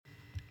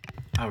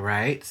All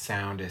right,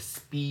 sound is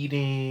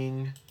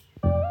speeding.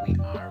 We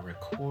are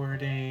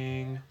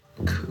recording.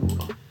 Cool.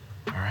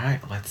 All right,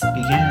 let's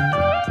begin.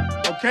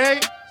 Okay?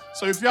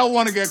 So if y'all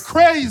want to get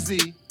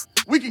crazy,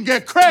 we can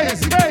get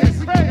crazy. Red.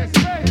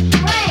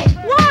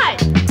 What?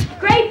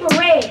 Grape or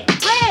red?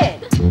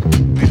 Red.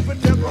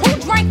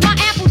 Who drank my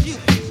apple juice?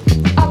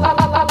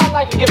 I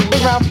like to give a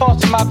big round of applause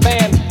to my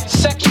band,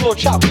 Sexual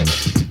Chocolate.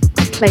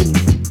 I play you.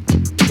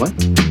 What?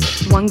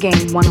 One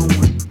game,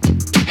 one-on-one.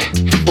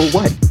 For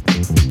what?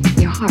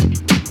 Your heart.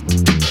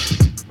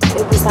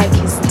 It was like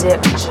his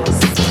dip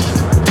just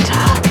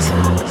tapped.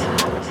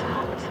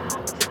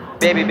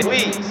 Baby,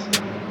 please.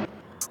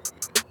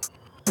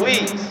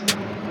 Please.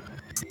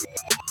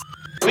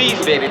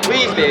 Please, baby,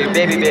 please, baby,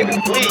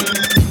 please.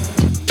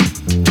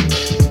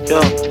 Yo,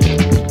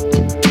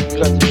 you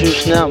got the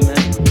juice now, man.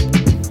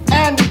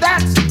 And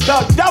that's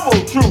the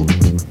double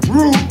truth.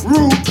 Roo.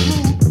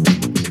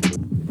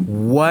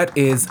 What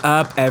is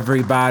up,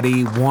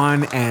 everybody,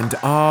 one and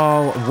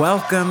all?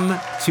 Welcome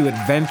to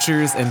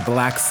Adventures in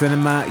Black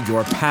Cinema,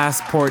 your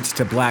passport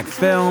to black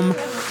film.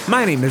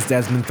 My name is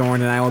Desmond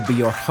Thorne, and I will be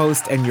your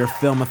host and your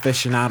film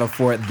aficionado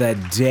for the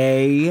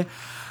day.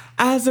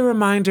 As a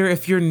reminder,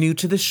 if you're new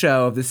to the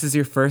show, if this is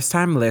your first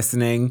time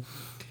listening,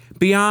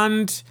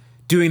 beyond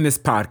doing this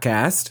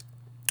podcast,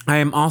 I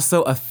am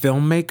also a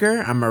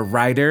filmmaker. I'm a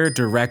writer,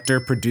 director,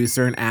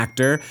 producer, and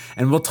actor,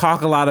 and we'll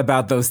talk a lot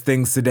about those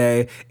things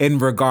today in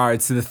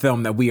regards to the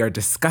film that we are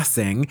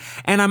discussing.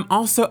 And I'm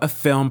also a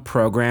film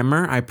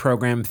programmer. I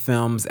program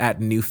films at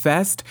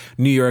NewFest,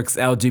 New York's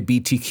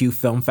LGBTQ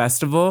film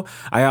festival.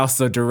 I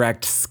also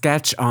direct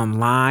Sketch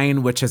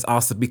Online, which has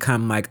also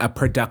become like a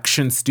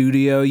production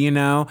studio, you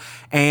know,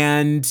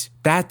 and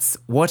that's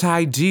what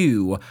I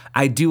do.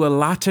 I do a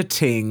lot of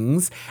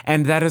things,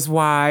 and that is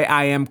why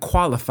I am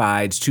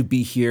qualified to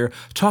be here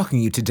talking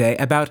to you today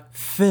about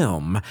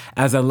film.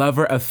 As a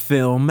lover of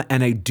film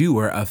and a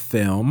doer of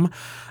film,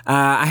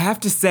 I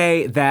have to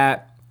say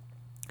that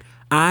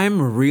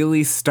I'm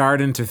really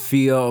starting to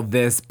feel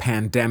this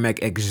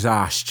pandemic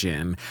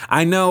exhaustion.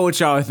 I know what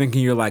y'all are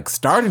thinking. You're like,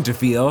 starting to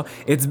feel?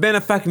 It's been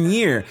a fucking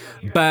year.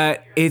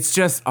 But it's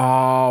just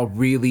all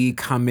really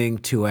coming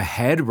to a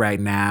head right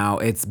now.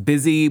 It's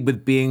busy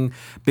with being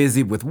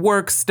busy with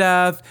work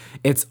stuff.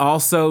 It's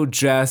also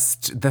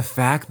just the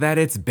fact that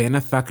it's been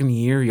a fucking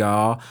year,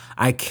 y'all.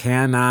 I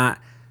cannot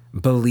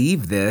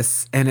believe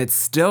this. And it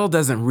still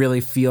doesn't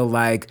really feel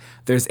like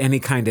there's any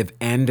kind of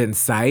end in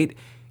sight.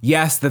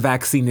 Yes, the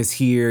vaccine is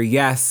here.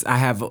 Yes, I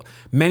have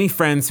many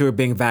friends who are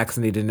being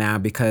vaccinated now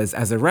because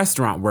as a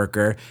restaurant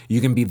worker,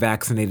 you can be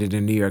vaccinated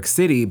in New York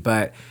City.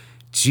 But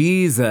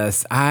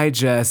Jesus, I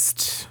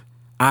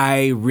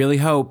really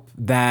hope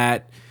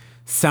that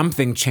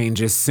something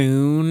changes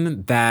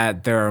soon,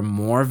 that there are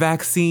more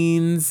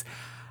vaccines.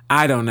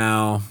 I don't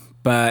know.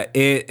 But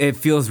it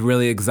feels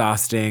really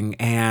exhausting,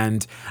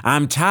 and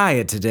I'm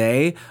tired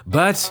today,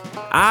 but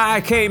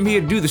I came here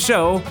to do the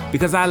show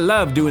because I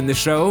love doing the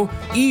show,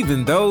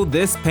 even though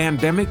this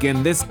pandemic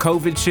and this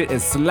COVID shit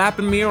is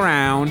slapping me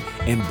around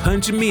and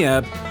punching me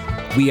up.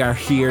 We are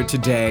here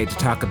today to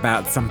talk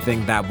about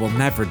something that will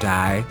never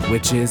die,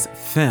 which is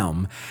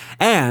film.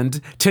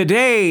 And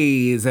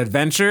today's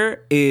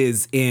adventure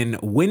is in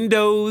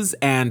Windows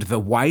and the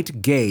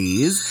White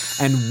Gaze,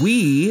 and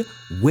we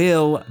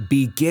will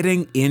be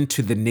getting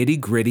into the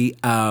nitty-gritty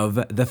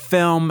of the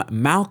film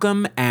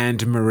Malcolm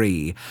and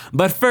Marie.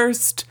 But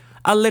first,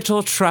 a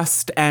little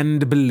trust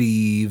and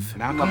believe.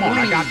 Now come on,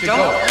 I got to go.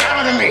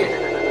 Out of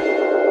me.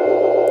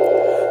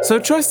 So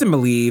Trust and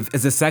Believe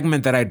is a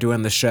segment that I do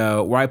on the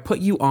show where I put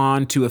you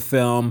on to a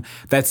film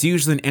that's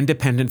usually an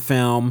independent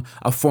film,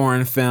 a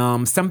foreign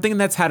film, something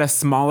that's had a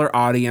smaller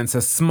audience,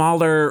 a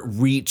smaller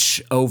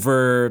reach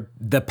over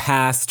the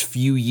past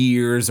few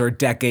years or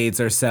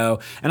decades or so.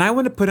 And I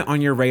want to put it on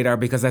your radar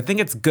because I think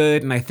it's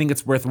good and I think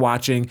it's worth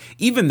watching,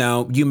 even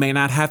though you may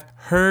not have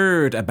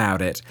heard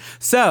about it.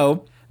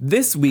 So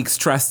this week's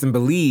Trust and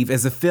Believe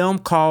is a film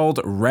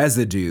called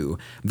Residue.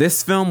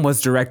 This film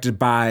was directed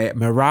by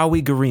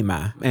Merawi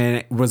Garima and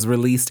it was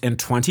released in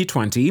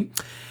 2020.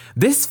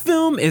 This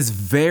film is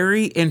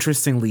very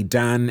interestingly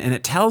done, and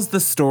it tells the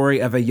story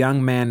of a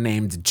young man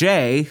named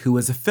Jay, who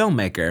is a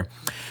filmmaker.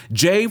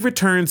 Jay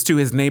returns to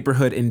his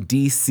neighborhood in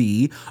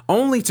DC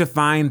only to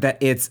find that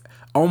it's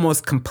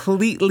almost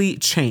completely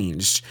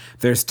changed.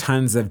 There's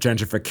tons of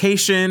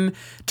gentrification,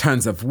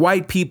 tons of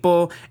white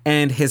people,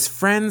 and his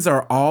friends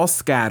are all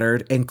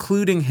scattered,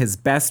 including his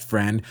best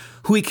friend,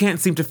 who he can't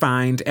seem to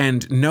find,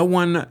 and no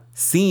one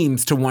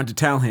seems to want to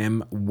tell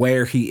him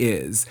where he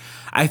is.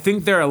 I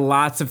think there are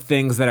lots of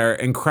things that are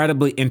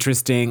incredibly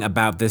interesting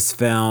about this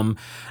film.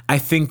 I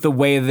think the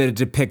way that it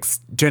depicts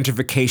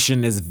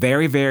gentrification is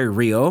very, very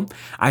real.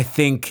 I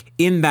think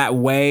in that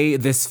way,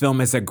 this film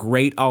is a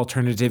great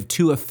alternative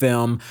to a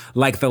film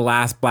like The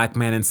Last Black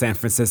Man in San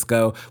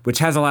Francisco, which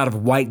has a lot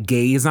of white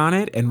gaze on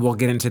it, and we'll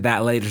get into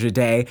that later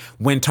today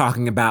when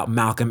talking about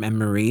Malcolm and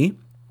Marie.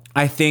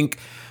 I think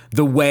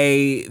the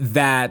way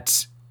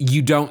that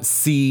you don't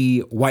see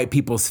white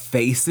people's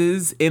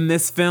faces in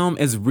this film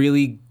is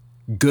really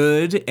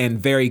good and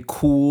very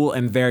cool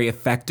and very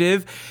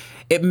effective.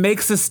 It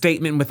makes a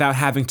statement without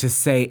having to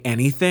say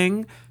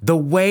anything. The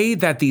way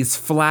that these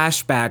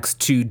flashbacks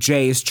to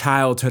Jay's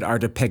childhood are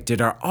depicted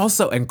are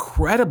also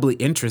incredibly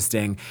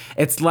interesting.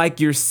 It's like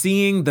you're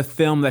seeing the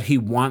film that he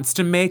wants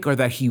to make or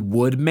that he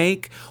would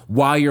make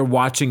while you're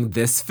watching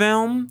this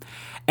film.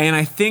 And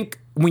I think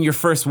when you're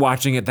first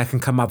watching it, that can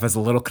come up as a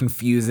little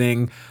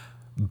confusing.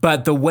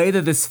 But the way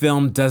that this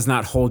film does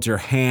not hold your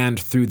hand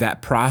through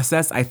that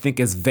process, I think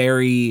is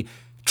very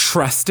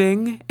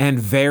trusting and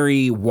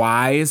very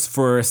wise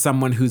for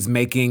someone who's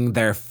making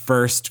their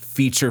first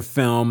feature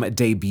film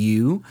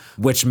debut,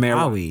 which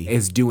Merawi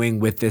is doing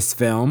with this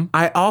film.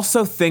 I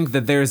also think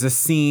that there's a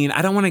scene,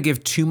 I don't want to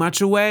give too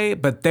much away,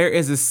 but there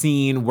is a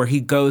scene where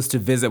he goes to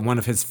visit one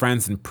of his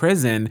friends in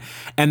prison,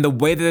 and the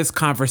way that this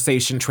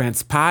conversation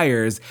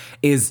transpires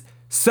is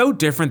so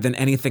different than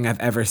anything I've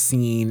ever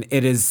seen.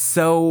 It is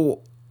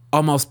so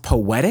almost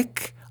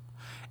poetic,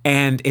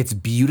 and it's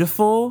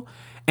beautiful.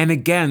 And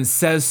again,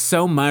 says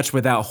so much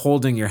without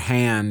holding your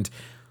hand.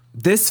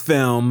 This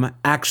film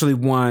actually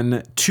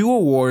won 2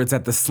 awards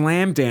at the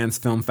Slamdance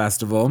Film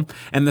Festival,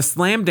 and the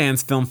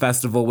Slamdance Film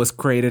Festival was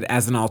created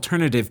as an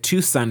alternative to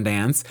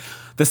Sundance.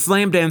 The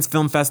Slamdance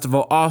Film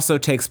Festival also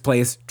takes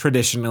place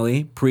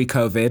traditionally,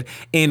 pre-COVID,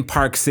 in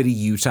Park City,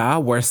 Utah,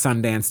 where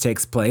Sundance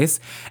takes place.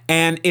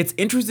 And it's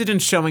interested in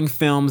showing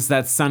films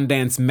that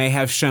Sundance may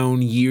have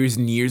shown years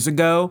and years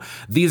ago.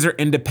 These are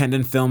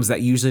independent films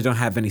that usually don't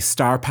have any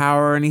star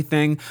power or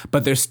anything,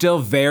 but they're still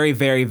very,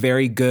 very,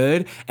 very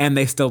good, and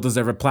they still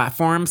deserve a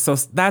platform. So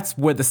that's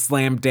where the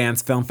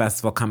Slamdance Film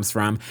Festival comes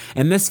from.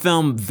 And this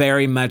film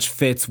very much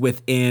fits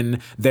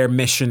within their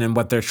mission and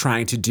what they're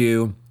trying to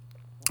do.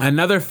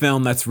 Another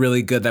film that's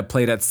really good that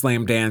played at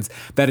Slamdance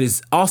that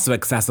is also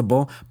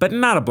accessible, but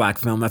not a black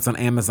film that's on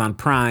Amazon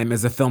Prime,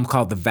 is a film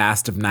called The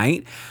Vast of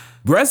Night.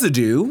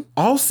 Residue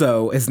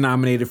also is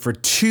nominated for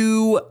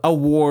 2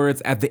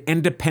 awards at the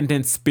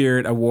Independent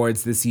Spirit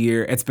Awards this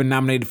year. It's been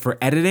nominated for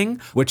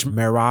editing, which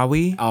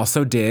Merawi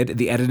also did.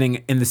 The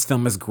editing in this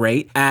film is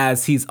great,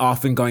 as he's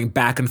often going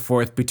back and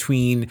forth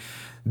between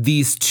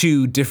these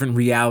 2 different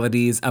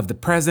realities of the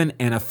present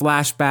and of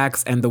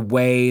flashbacks, and the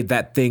way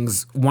that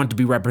things want to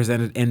be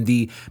represented in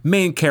the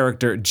main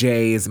character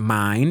Jay's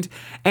mind.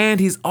 And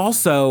he's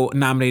also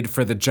nominated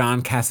for the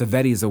John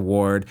Cassavetes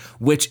Award,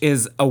 which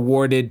is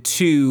awarded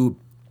to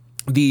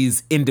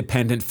these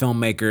independent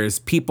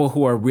filmmakers, people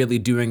who are really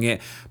doing it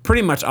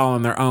pretty much all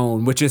on their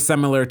own, which is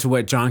similar to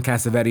what John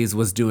Cassavetes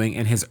was doing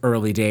in his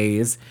early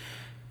days.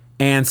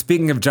 And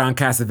speaking of John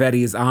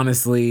Cassavetes,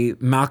 honestly,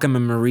 Malcolm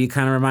and Marie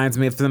kind of reminds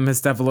me of some of his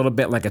stuff a little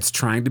bit, like it's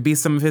trying to be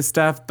some of his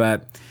stuff,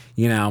 but,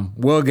 you know,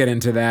 we'll get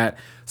into that.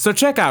 So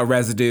check out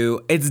Residue.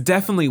 It's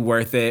definitely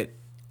worth it.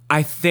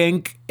 I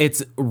think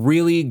it's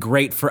really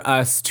great for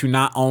us to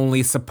not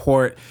only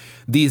support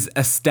these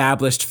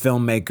established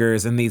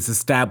filmmakers and these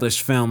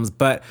established films,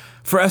 but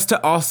for us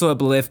to also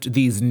uplift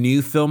these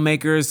new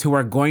filmmakers who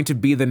are going to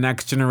be the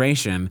next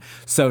generation.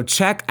 So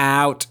check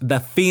out the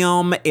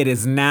film. It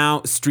is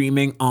now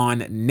streaming on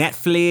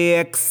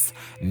Netflix.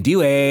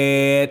 Do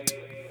it.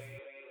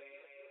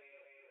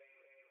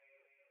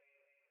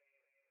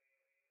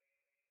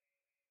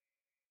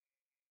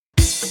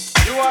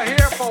 You are here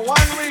for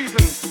one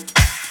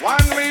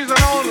reason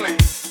only.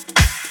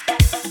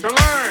 To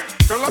learn.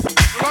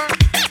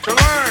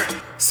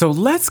 So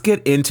let's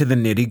get into the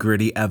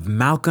nitty-gritty of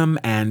Malcolm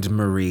and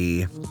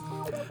Marie.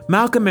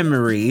 Malcolm and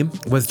Marie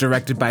was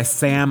directed by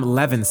Sam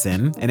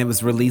Levinson, and it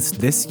was released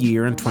this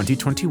year in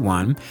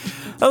 2021.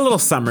 A little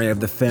summary of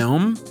the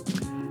film.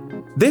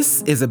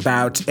 This is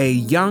about a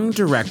young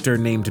director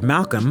named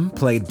Malcolm,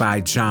 played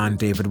by John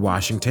David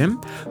Washington,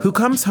 who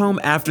comes home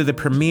after the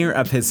premiere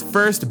of his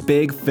first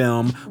big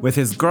film with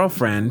his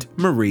girlfriend,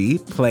 Marie,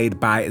 played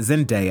by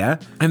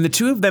Zendaya, and the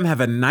 2 of them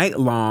have a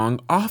night-long,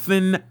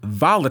 often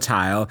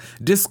volatile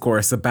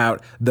discourse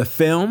about the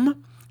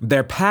film,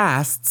 their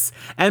pasts,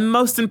 and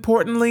most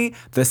importantly,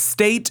 the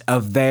state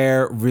of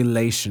their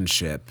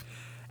relationship.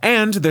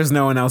 And there's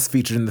no one else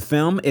featured in the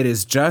film. It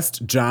is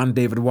just John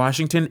David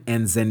Washington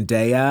and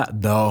Zendaya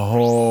the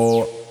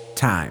whole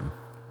time.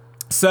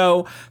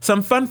 So,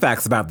 some fun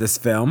facts about this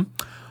film.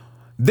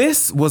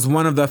 This was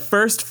one of the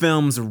first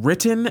films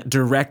written,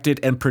 directed,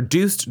 and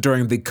produced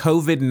during the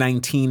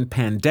COVID-19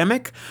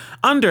 pandemic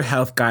under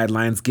health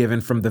guidelines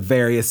given from the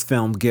various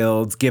film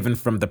guilds, given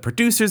from the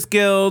Producers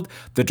Guild,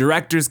 the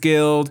Directors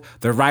Guild,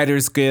 the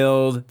Writers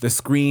Guild, the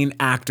Screen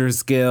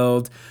Actors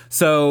Guild.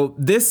 So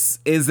this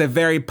is a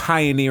very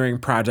pioneering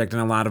project in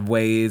a lot of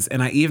ways,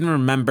 and I even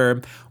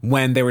remember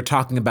when they were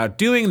talking about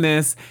doing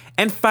this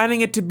and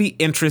finding it to be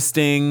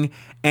interesting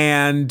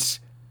and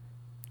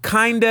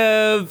kind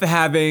of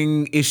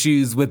having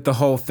issues with the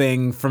whole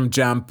thing from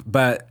jump,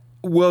 but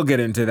we'll get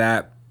into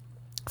that.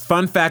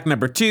 Fun fact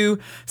number 2,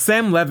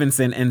 Sam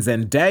Levinson and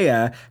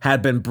Zendaya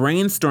had been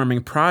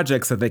brainstorming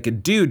projects that they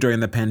could do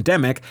during the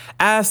pandemic,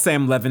 as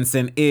Sam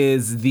Levinson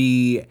is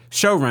the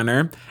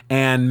showrunner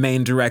and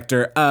main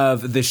director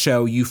of the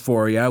show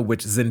Euphoria,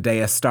 which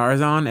Zendaya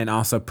stars on and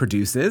also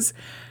produces.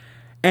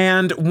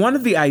 And one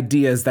of the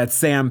ideas that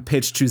Sam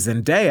pitched to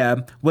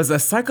Zendaya was a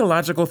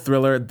psychological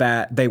thriller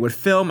that they would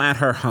film at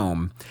her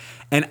home.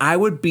 And I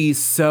would be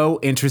so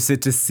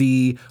interested to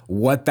see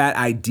what that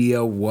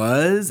idea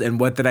was and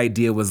what that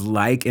idea was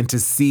like, and to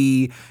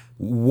see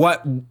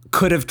what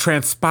could have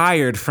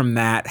transpired from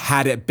that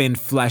had it been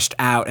fleshed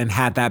out and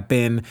had that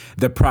been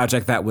the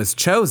project that was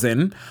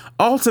chosen.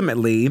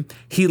 Ultimately,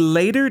 he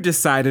later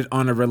decided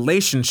on a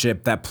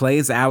relationship that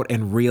plays out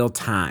in real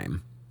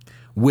time,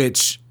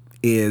 which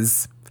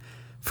is,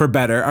 for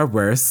better or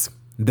worse,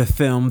 the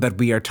film that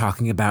we are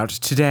talking about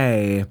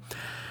today.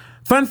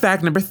 Fun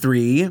fact number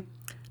 3,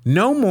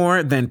 no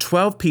more than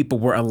 12 people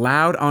were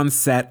allowed on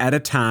set at a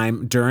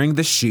time during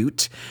the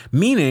shoot,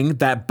 meaning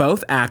that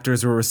both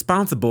actors were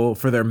responsible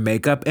for their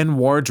makeup and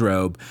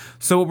wardrobe.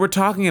 So what we're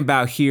talking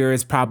about here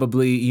is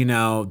probably,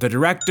 the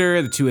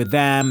director, the two of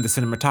them, the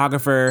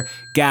cinematographer,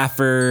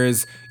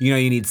 gaffers, you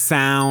need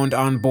sound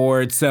on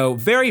board. So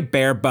very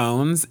bare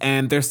bones.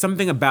 And there's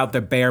something about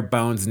the bare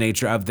bones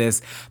nature of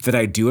this that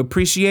I do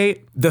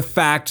appreciate. The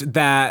fact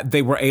that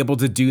they were able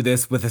to do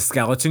this with a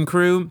skeleton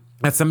crew.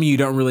 That's something you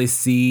don't really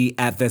see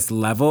at this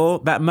level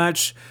that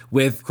much,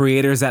 with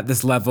creators at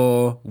this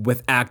level,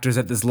 with actors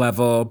at this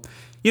level.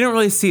 You don't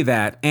really see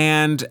that.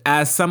 And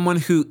as someone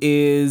who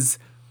is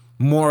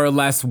more or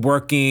less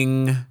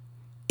working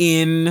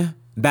in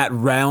that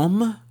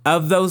realm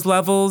of those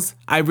levels,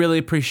 I really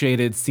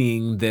appreciated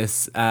seeing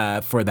this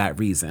for that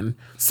reason.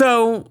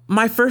 So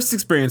my first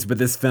experience with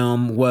this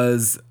film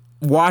was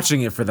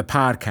watching it for the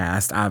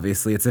podcast.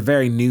 Obviously, it's a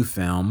very new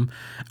film.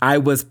 I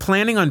was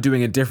planning on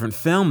doing a different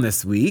film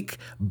this week,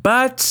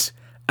 but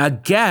a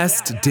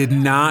guest did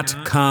not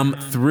come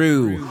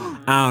through.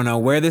 I don't know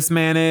where this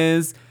man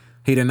is.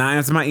 He did not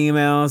answer my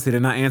emails. He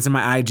did not answer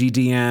my IG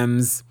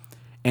DMs.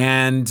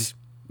 And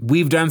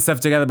we've done stuff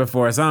together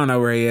before, so I don't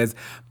know where he is.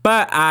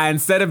 But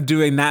instead of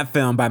doing that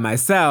film by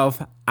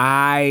myself,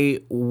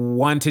 I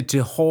wanted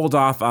to hold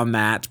off on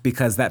that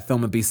because that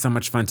film would be so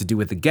much fun to do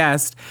with a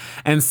guest.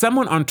 And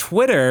someone on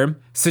Twitter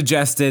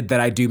suggested that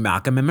I do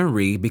Malcolm and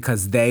Marie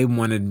because they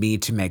wanted me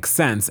to make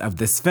sense of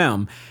this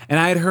film. And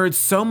I had heard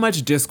so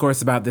much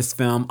discourse about this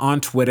film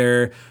on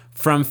Twitter,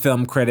 from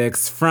film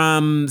critics,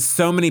 from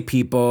so many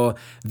people,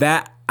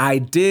 that I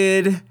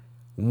did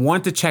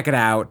want to check it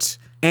out.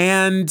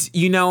 And,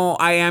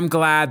 I am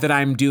glad that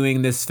I'm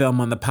doing this film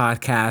on the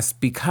podcast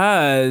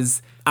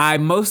because I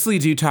mostly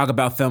do talk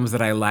about films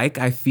that I like.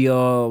 I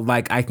feel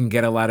like I can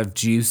get a lot of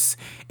juice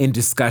in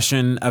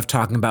discussion of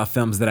talking about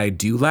films that I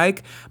do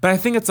like. But I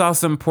think it's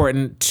also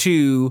important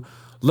to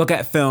look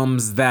at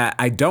films that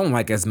I don't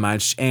like as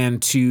much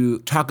and to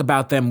talk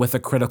about them with a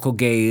critical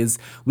gaze.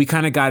 We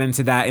kind of got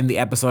into that in the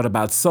episode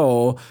about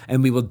Soul,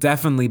 and we will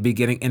definitely be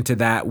getting into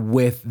that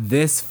with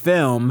this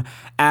film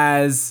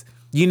as...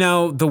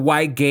 the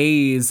white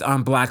gaze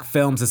on Black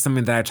films is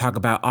something that I talk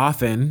about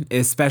often,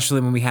 especially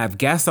when we have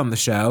guests on the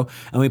show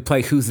and we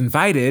play Who's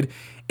Invited.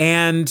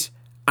 And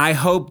I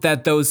hope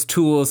that those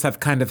tools have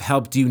kind of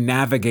helped you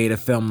navigate a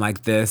film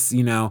like this.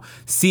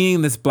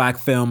 Seeing this Black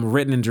film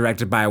written and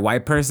directed by a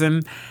white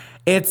person,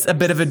 it's a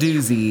bit of a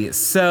doozy.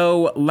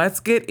 So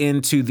let's get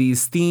into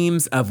these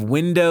themes of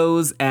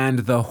windows and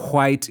the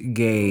white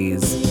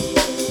gaze.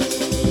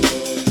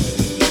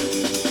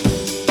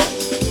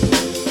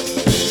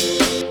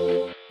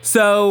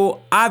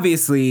 So,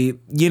 obviously,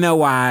 you know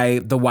why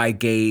the white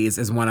gaze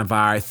is one of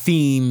our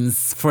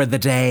themes for the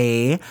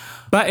day.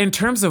 But in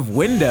terms of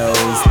windows,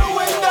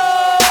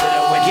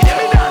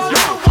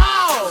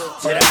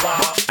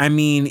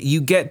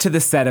 you get to the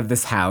set of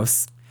this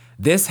house.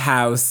 This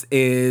house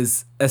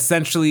is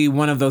essentially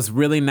one of those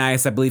really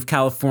nice, I believe,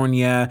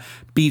 California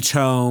beach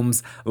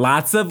homes.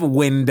 Lots of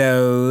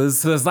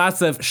windows. So there's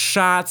lots of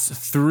shots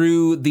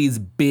through these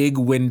big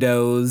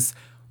windows,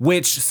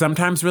 which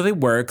sometimes really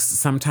works,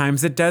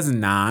 sometimes it does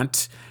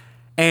not.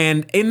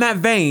 And in that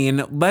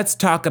vein, let's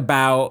talk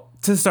about,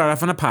 to start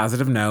off on a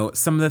positive note,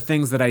 some of the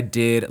things that I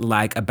did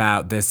like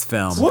about this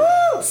film. Woo!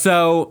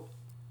 So,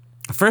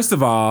 first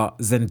of all,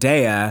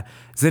 Zendaya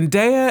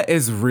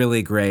is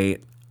really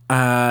great.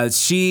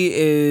 She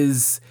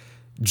is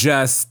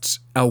just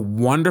a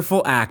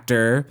wonderful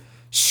actor.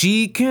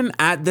 She can,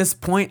 at this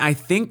point, I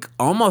think,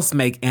 almost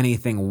make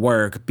anything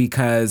work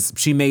because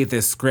she made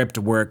this script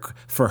work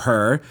for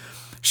her.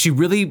 She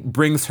really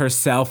brings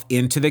herself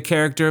into the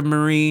character of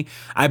Marie.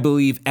 I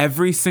believe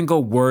every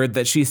single word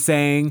that she's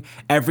saying,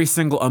 every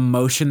single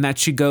emotion that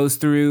she goes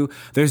through.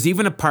 There's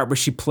even a part where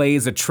she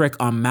plays a trick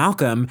on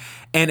Malcolm,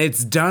 and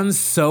it's done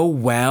so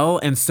well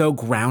and so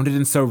grounded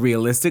and so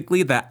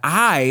realistically that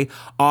I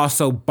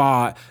also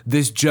bought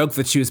this joke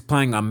that she was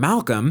playing on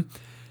Malcolm.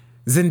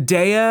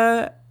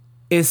 Zendaya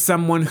is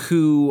someone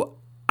who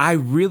I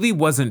really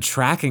wasn't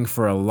tracking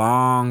for a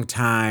long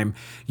time.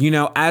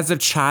 As a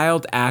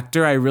child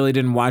actor, I really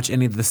didn't watch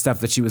any of the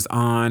stuff that she was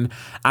on.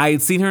 I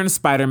had seen her in a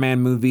Spider-Man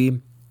movie,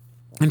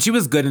 and she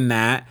was good in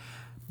that.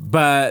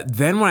 But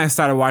then when I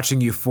started watching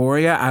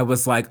Euphoria, I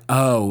was like,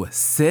 oh,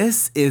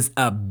 sis is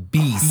a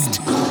beast.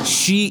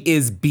 She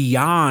is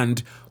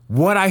beyond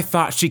what I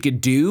thought she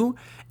could do.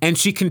 And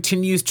she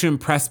continues to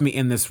impress me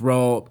in this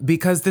role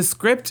because the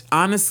script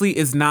honestly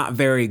is not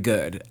very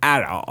good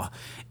at all.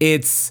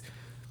 It's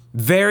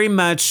very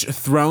much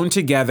thrown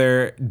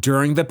together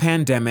during the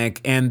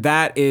pandemic, and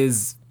that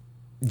is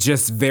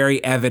just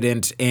very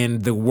evident in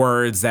the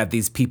words that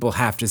these people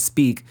have to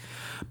speak.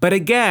 But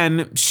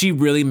again, she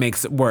really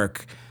makes it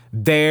work.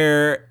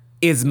 There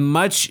is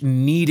much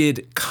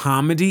needed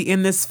comedy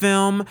in this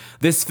film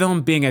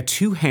being a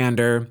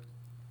two-hander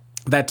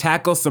that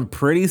tackles some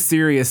pretty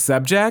serious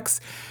subjects.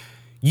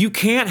 You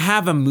can't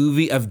have a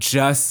movie of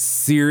just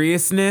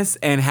seriousness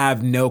and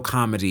have no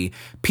comedy.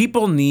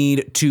 People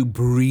need to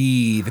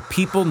breathe.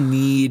 People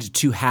need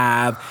to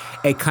have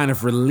a kind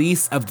of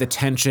release of the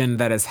tension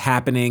that is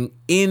happening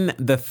in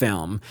the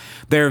film.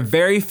 There are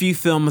very few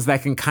films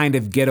that can kind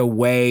of get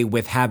away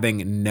with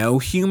having no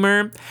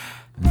humor.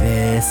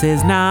 This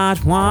is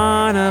not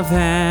one of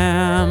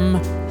them.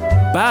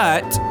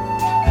 But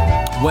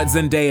what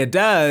Zendaya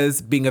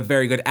does, being a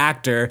very good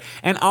actor,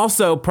 and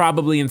also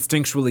probably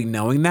instinctually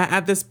knowing that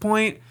at this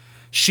point,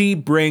 she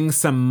brings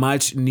some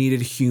much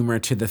needed humor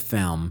to the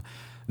film.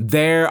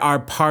 There are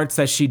parts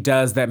that she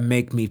does that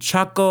make me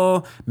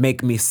chuckle,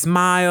 make me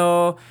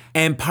smile,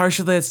 and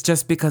partially it's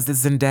just because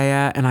it's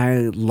Zendaya and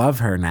I love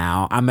her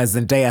now. I'm a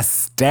Zendaya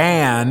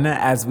stan,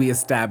 as we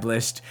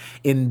established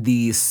in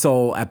the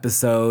Soul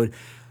episode.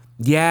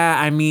 Yeah,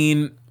 I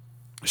mean,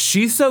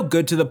 she's so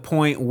good to the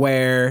point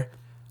where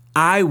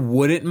I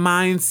wouldn't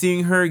mind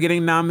seeing her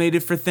getting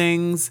nominated for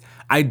things.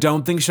 I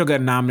don't think she'll get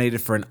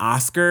nominated for an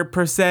Oscar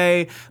per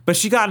se, but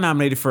she got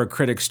nominated for a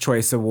Critics'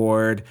 Choice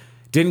Award,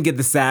 didn't get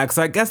the SAG,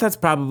 so I guess that's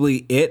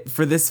probably it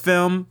for this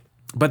film.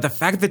 But the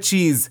fact that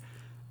she's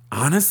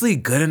honestly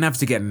good enough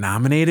to get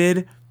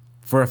nominated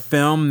for a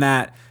film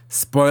that,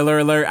 spoiler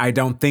alert, I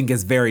don't think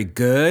is very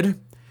good,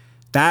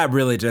 that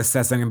really just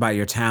says something about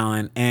your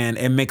talent, and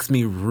it makes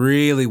me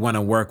really want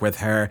to work with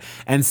her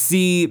and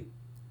see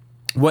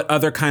what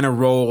other kind of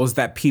roles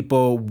that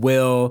people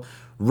will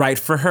write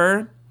for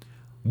her,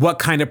 what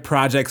kind of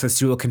projects that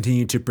she will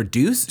continue to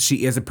produce.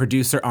 She is a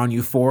producer on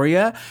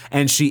Euphoria,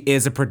 and she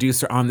is a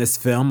producer on this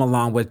film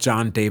along with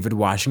John David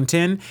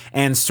Washington.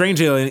 And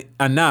strangely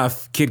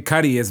enough, Kid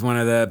Cudi is one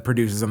of the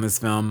producers on this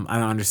film. I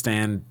don't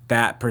understand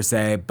that per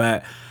se,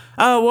 but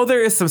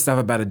there is some stuff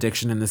about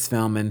addiction in this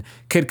film, and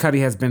Kid Cudi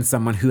has been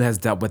someone who has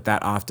dealt with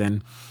that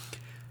often.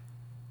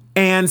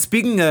 And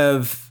speaking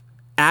of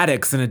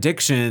addicts and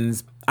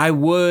addictions, I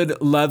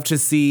would love to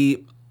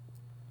see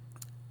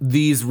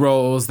these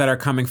roles that are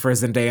coming for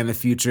Zendaya in the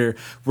future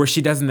where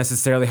she doesn't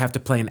necessarily have to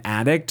play an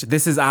addict.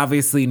 This is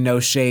obviously no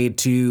shade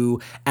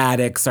to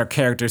addicts or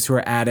characters who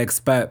are addicts,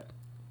 but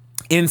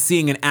in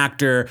seeing an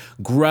actor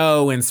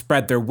grow and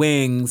spread their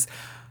wings,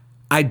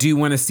 I do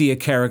want to see a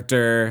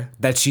character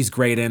that she's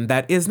great in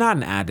that is not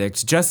an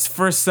addict, just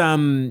for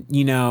some,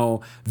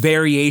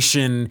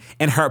 variation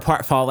in her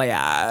portfolio.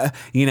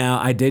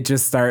 I did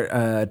just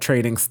start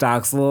trading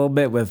stocks a little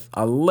bit with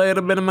a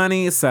little bit of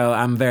money, so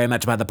I'm very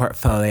much about the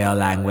portfolio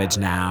language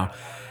now.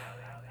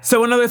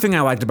 So another thing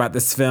I liked about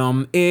this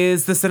film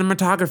is the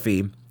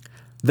cinematography.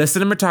 The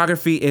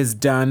cinematography is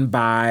done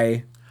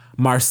by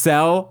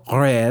Marcel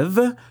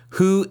Rev,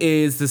 who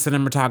is the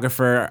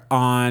cinematographer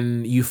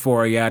on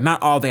Euphoria.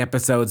 Not all the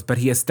episodes, but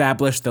he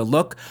established the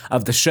look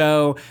of the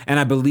show, and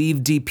I believe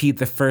DP'd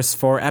the first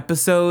 4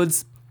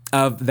 episodes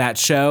of that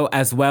show,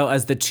 as well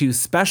as the 2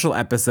 special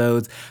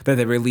episodes that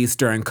they released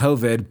during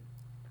COVID.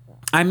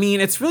 I mean,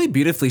 it's really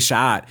beautifully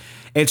shot.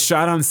 It's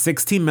shot on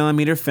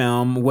 16mm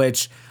film,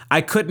 which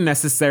I couldn't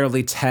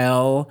necessarily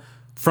tell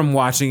from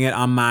watching it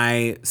on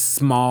my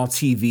small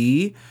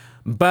TV,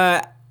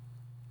 but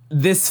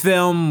this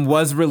film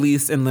was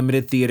released in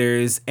limited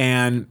theaters,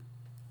 and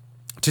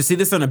to see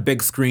this on a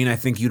big screen, I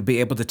think you'd be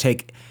able to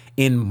take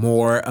in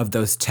more of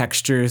those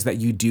textures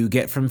that you do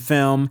get from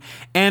film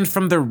and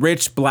from the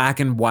rich black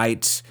and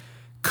white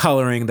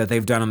coloring that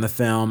they've done on the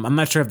film. I'm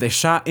not sure if they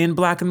shot in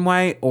black and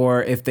white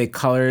or if they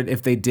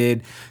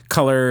did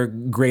color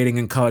grading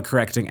and color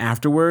correcting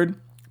afterward.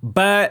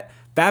 But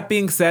that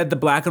being said, the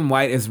black and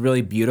white is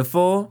really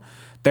beautiful.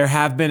 There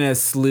have been a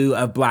slew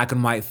of black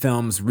and white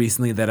films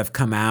recently that have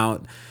come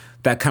out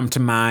that come to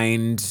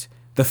mind.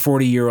 The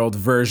 40-Year-Old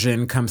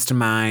Version comes to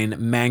mind.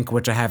 Mank,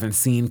 which I haven't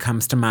seen,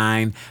 comes to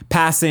mind.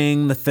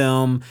 Passing, the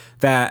film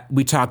that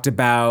we talked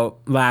about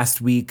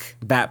last week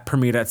that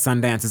premiered at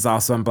Sundance, is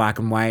also in black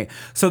and white.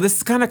 So this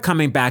is kind of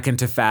coming back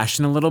into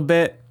fashion a little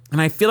bit.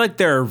 And I feel like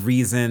there are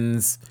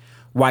reasons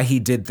why he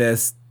did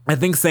this. I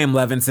think Sam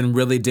Levinson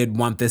really did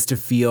want this to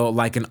feel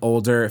like an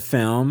older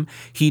film.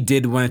 He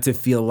did want it to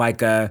feel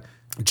like a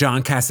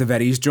John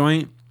Cassavetes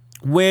joint,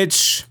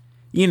 which,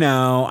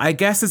 I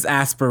guess is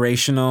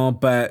aspirational,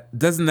 but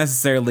doesn't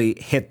necessarily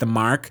hit the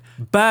mark.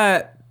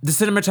 But the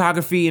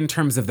cinematography in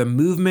terms of the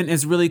movement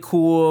is really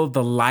cool.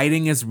 The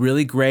lighting is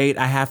really great,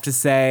 I have to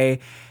say.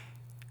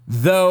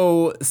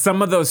 Though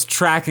some of those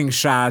tracking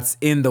shots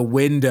in the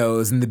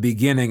windows in the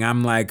beginning,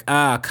 I'm like,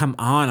 come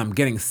on, I'm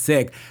getting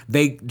sick.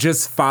 They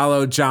just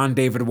follow John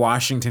David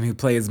Washington, who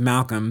plays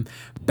Malcolm.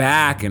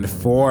 back and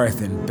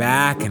forth and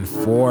back and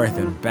forth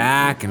and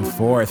back and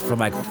forth for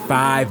like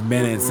 5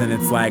 minutes. And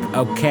it's like,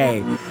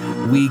 okay,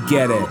 we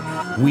get it.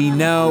 We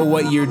know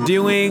what you're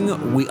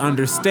doing. We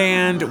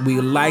understand. We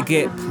like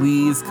it.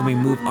 Please, can we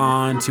move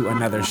on to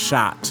another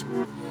shot?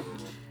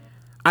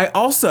 I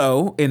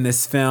also, in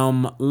this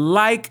film,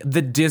 like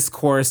the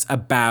discourse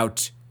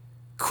about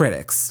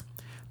critics.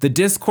 The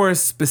discourse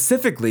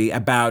specifically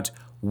about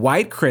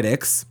white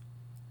critics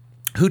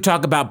who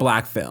talk about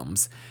black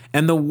films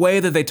and the way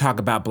that they talk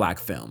about black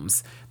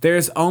films.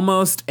 There's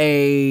almost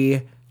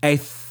a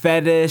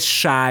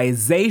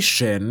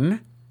fetishization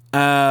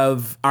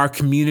of our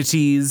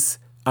communities,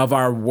 of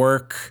our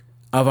work,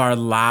 of our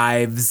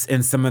lives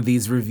in some of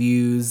these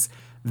reviews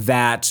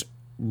that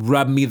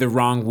rub me the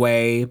wrong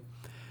way.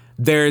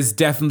 There's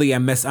definitely a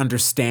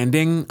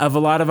misunderstanding of a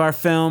lot of our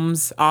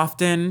films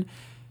often.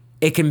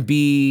 It can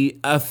be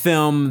a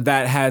film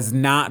that has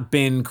not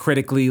been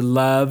critically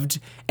loved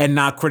and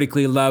not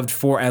critically loved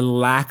for a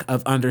lack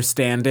of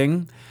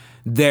understanding.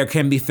 There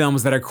can be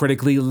films that are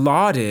critically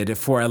lauded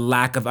for a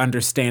lack of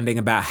understanding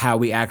about how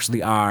we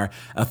actually are.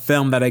 A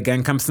film that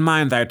again comes to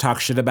mind that I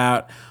talk shit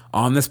about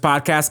on this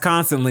podcast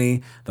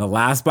constantly, The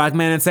Last Black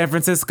Man in San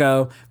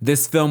Francisco.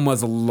 This film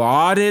was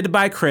lauded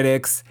by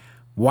critics,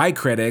 white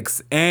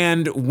critics,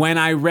 and when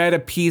I read a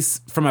piece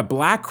from a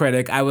black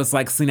critic, I was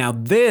like, see, now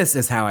this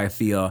is how I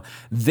feel.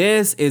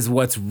 This is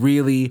what's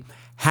really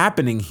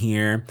happening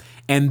here,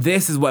 and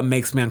this is what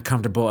makes me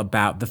uncomfortable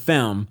about the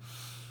film.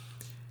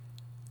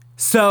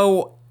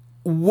 So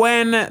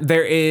when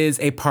there is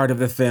a part of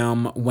the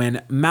film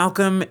when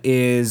Malcolm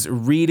is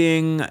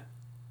reading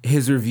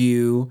his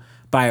review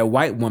by a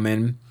white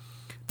woman,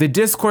 the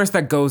discourse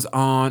that goes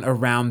on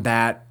around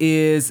that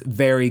is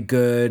very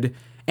good.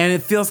 And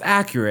it feels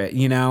accurate,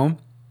 you know?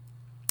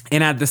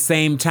 And at the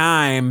same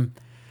time,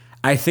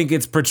 I think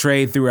it's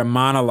portrayed through a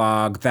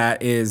monologue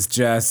that is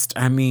just,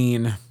 I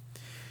mean,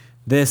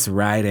 this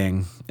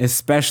writing,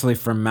 especially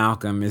from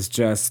Malcolm, is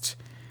just,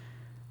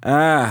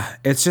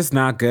 it's just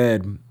not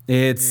good.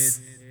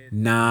 It's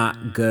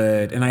not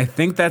good. And I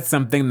think that's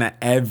something that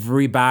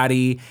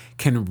everybody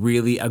can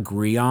really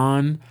agree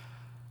on.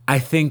 I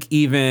think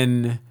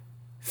even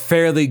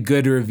fairly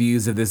good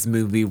reviews of this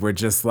movie were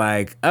just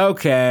like,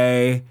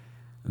 okay,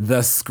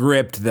 the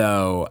script,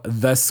 though,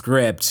 the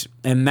script.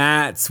 And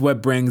that's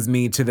what brings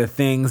me to the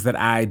things that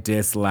I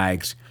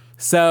disliked.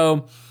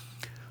 So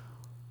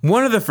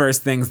one of the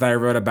first things that I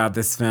wrote about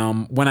this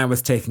film when I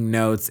was taking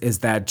notes is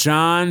that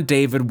John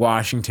David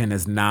Washington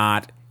is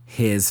not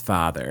his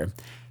father.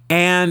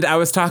 And I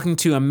was talking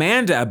to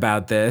Amanda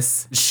about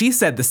this. She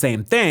said the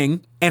same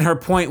thing. And her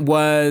point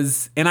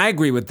was, and I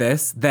agree with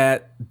this,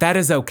 that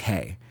is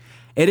okay.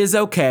 It is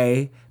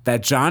okay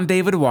that John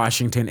David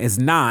Washington is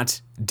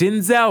not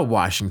Denzel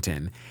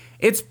Washington.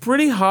 It's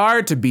pretty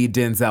hard to be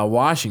Denzel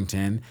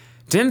Washington.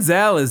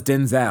 Denzel is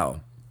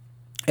Denzel.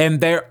 And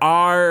there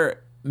are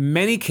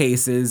many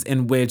cases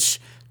in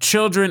which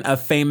children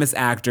of famous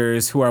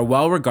actors who are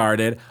well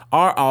regarded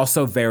are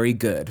also very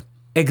good.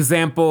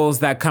 Examples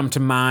that come to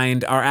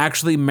mind are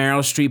actually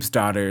Meryl Streep's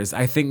daughters.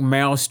 I think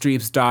Meryl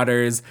Streep's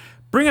daughters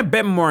bring a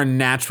bit more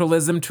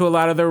naturalism to a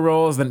lot of their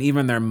roles than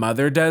even their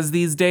mother does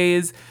these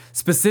days.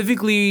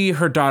 Specifically,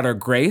 her daughter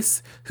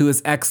Grace, who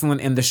is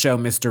excellent in the show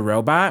Mr.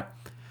 Robot.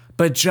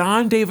 But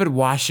John David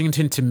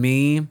Washington, to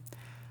me,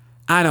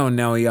 I don't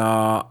know,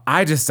 y'all.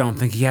 I just don't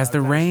think he has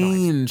the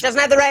range. She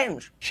doesn't have the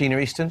range. Sheena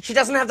Easton. She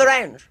doesn't have the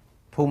range.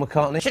 Paul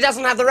McCartney. She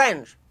doesn't have the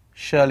range.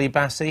 Shirley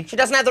Bassey. She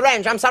doesn't have the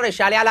range. I'm sorry,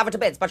 Shirley. I love her to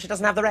bits, but she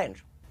doesn't have the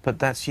range. But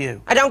that's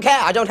you. I don't care.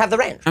 I don't have the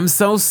range. I'm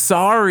so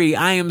sorry.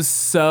 I am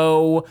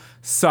so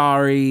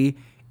sorry.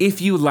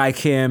 If you like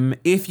him,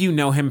 if you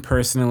know him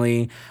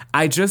personally,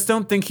 I just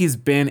don't think he's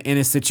been in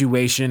a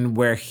situation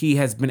where he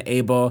has been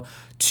able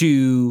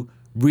to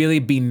really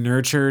be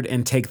nurtured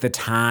and take the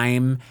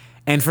time.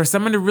 And for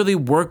someone to really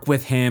work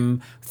with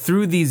him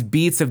through these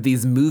beats of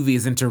these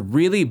movies and to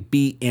really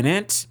be in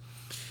it.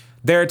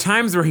 There are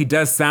times where he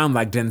does sound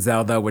like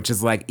Denzel, though, which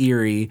is like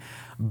eerie.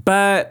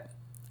 But,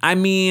 I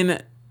mean,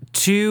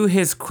 to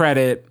his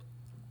credit,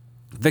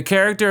 the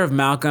character of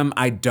Malcolm,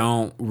 I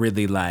don't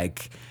really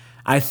like.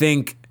 I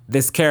think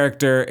this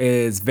character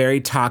is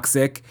very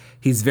toxic.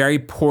 He's very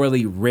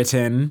poorly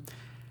written.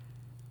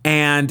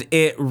 And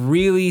it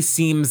really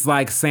seems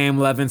like Sam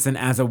Levinson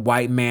as a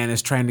white man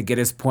is trying to get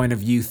his point of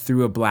view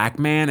through a black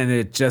man, and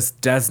it just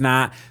does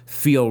not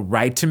feel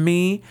right to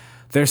me.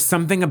 There's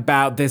something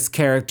about this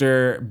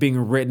character being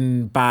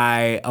written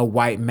by a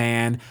white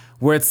man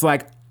where it's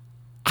like,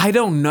 I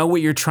don't know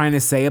what you're trying to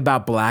say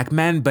about black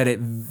men, but it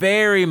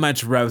very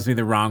much rubs me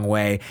the wrong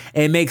way.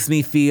 It makes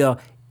me feel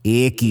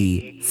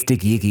icky,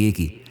 sticky,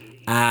 icky.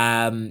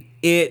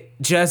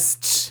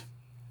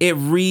 It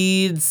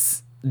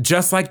reads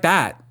just like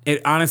that.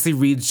 It honestly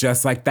reads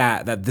just like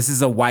that this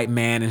is a white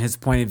man and his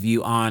point of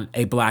view on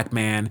a black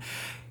man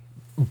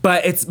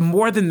But it's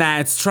more than that.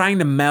 It's trying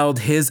to meld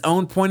his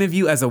own point of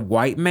view as a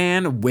white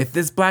man with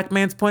this black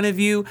man's point of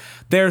view.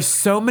 There are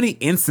so many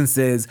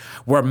instances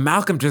where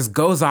Malcolm just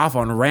goes off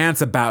on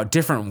rants about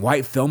different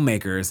white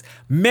filmmakers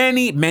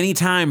many, many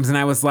times. And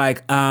I was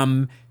like,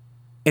 an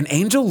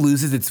angel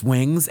loses its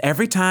wings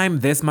every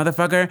time this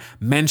motherfucker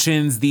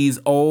mentions these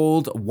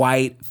old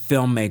white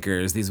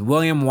filmmakers, these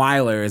William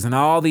Wylers and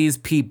all these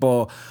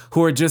people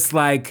who are just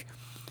like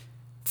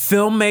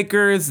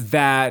filmmakers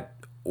that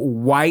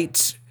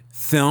white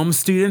film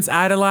students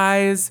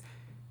idolize,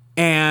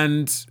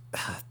 and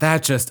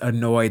that just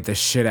annoyed the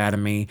shit out of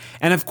me.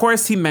 And of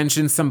course, he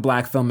mentions some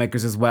black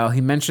filmmakers as well.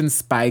 He mentions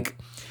Spike,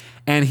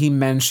 and he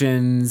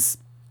mentions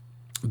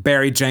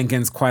Barry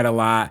Jenkins quite a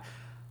lot.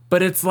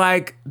 But it's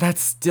like,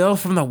 that's still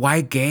from the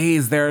white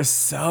gaze. There are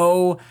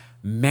so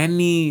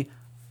many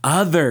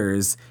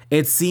others.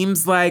 It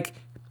seems like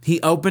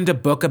he opened a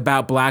book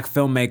about black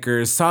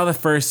filmmakers, saw the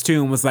first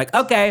two, and was like,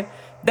 okay,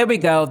 there we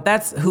go.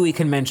 That's who we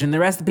can mention. The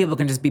rest of the people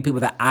can just be people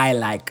that I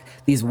like,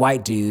 these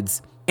white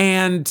dudes.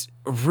 And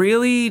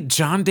really,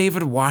 John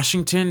David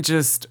Washington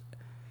just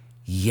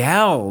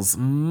yells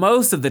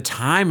most of the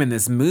time in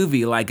this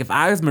movie. Like, if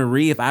I was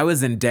Marie, if I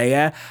was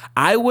Zendaya,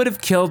 I would have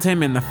killed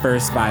him in the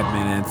first 5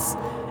 minutes.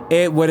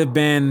 It would have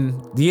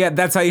been, yeah,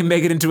 that's how you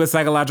make it into a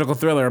psychological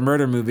thriller, a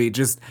murder movie.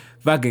 Just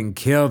fucking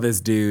kill this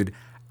dude.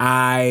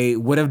 I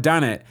would have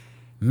done it.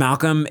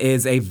 Malcolm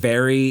is a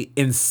very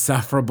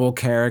insufferable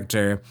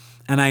character.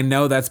 And I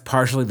know that's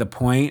partially the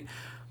point,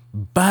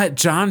 but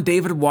John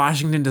David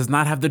Washington does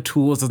not have the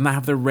tools, does not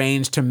have the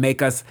range to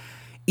make us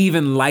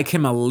even like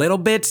him a little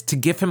bit, to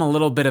give him a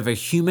little bit of a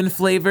human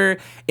flavor.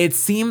 It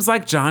seems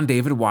like John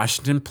David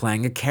Washington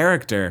playing a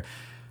character.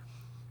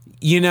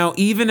 You know,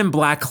 even in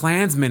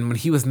BlacKkKlansman, when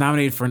he was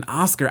nominated for an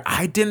Oscar,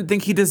 I didn't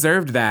think he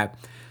deserved that.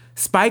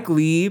 Spike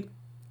Lee,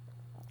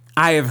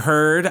 I have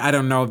heard, I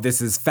don't know if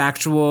this is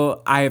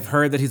factual, I have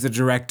heard that he's a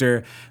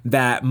director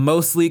that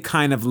mostly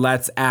kind of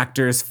lets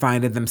actors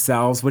find it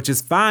themselves, which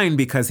is fine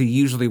because he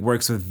usually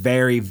works with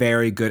very,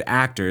 very good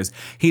actors.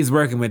 He's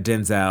working with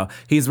Denzel,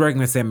 he's working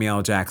with Samuel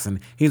L. Jackson,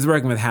 he's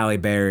working with Halle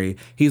Berry,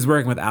 he's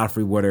working with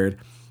Alfre Woodard.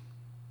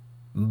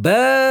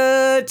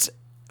 But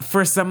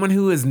for someone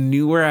who is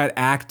newer at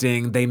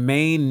acting, they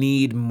may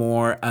need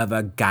more of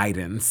a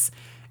guidance.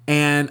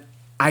 And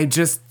I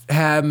just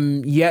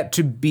am yet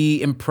to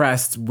be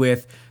impressed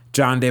with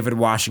John David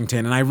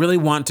Washington. And I really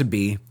want to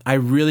be. I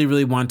really,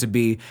 really want to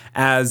be,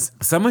 as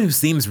someone who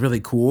seems really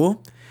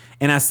cool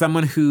and as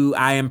someone who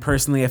I am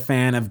personally a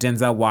fan of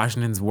Denzel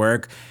Washington's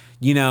work.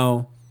 You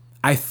know,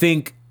 I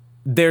think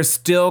there's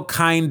still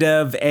kind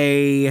of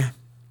a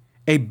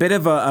bit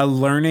of a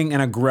learning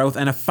and a growth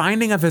and a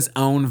finding of his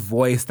own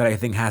voice that I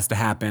think has to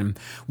happen.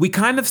 We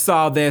kind of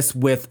saw this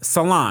with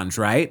Solange,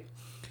 right?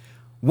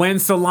 When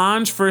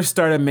Solange first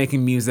started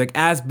making music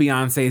as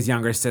Beyonce's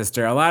younger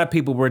sister, a lot of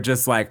people were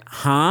just like,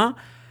 huh?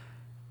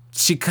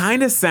 She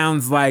kind of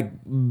sounds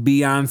like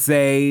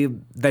Beyonce,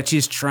 that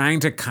she's trying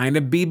to kind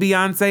of be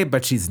Beyonce,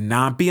 but she's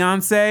not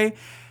Beyonce.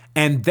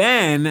 And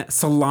then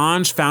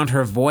Solange found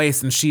her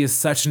voice, and she is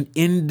such an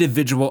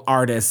individual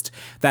artist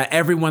that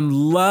everyone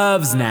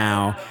loves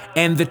now.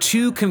 And the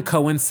two can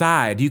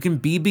coincide. You can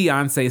be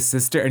Beyonce's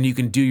sister and you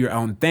can do your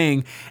own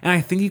thing. And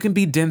I think you can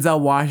be Denzel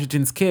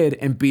Washington's kid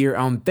and be your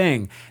own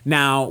thing.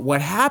 Now,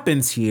 what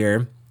happens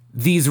here,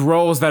 these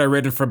roles that are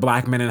written for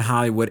black men in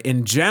Hollywood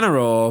in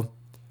general,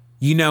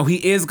 you know, he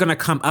is going to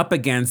come up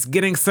against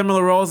getting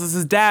similar roles as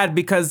his dad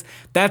because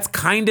that's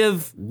kind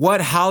of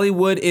what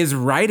Hollywood is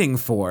writing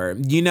for.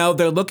 You know,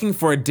 they're looking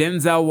for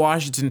Denzel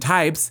Washington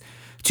types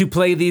to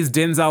play these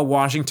Denzel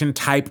Washington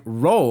type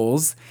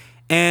roles.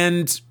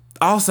 And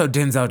also,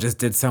 Denzel just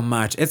did so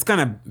much. It's going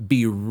to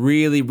be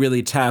really,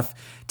 really tough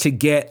to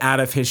get out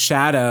of his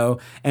shadow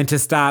and to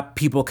stop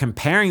people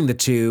comparing the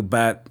two.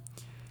 But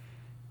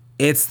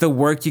it's the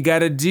work you got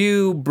to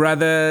do,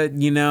 brother.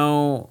 You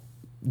know,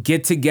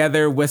 get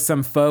together with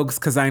some folks,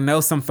 because I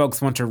know some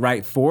folks want to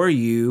write for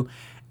you,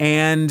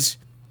 and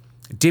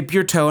dip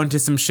your toe into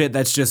some shit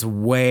that's just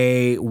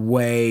way,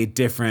 way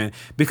different.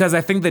 Because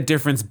I think the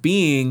difference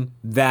being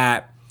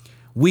that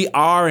we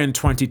are in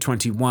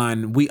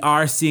 2021, we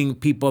are seeing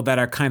people that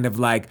are kind of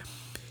like,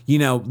 you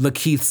know,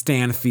 Lakeith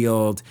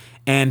Stanfield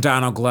and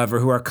Donald Glover,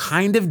 who are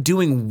kind of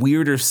doing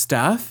weirder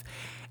stuff.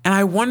 And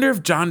I wonder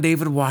if John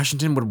David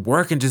Washington would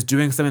work in just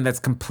doing something that's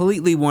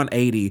completely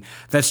 180,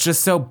 that's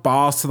just so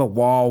balls to the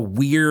wall,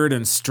 weird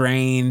and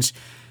strange.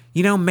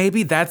 You know,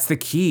 maybe that's the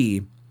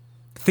key.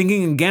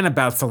 Thinking again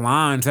about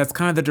Solange, that's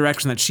kind of the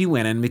direction that she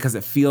went in because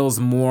it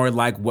feels more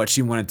like what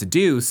she wanted to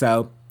do.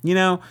 So, you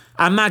know,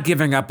 I'm not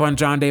giving up on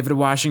John David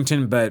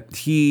Washington, but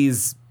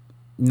he's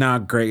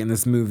not great in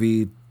this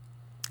movie.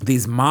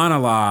 These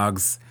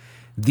monologues,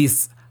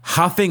 these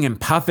huffing and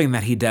puffing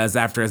that he does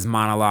after his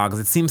monologues,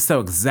 it seems so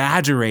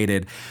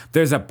exaggerated.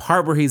 There's a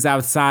part where he's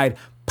outside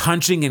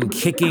punching and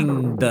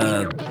kicking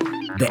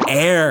the the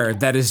air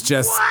that is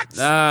just,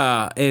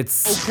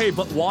 it's... Okay,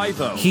 but why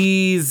though?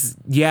 He's,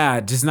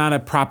 just not a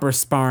proper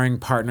sparring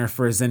partner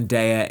for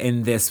Zendaya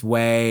in this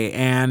way.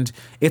 And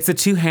it's a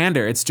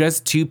two-hander. It's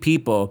just two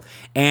people.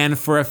 And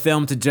for a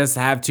film to just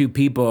have two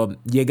people,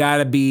 you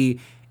gotta be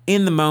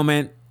in the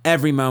moment,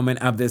 every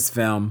moment of this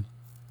film.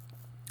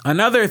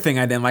 Another thing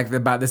I didn't like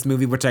about this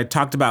movie, which I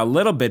talked about a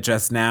little bit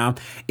just now,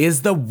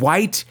 is the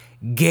white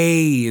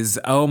gaze.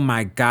 Oh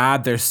my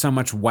God, there's so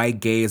much white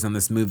gaze on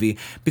this movie.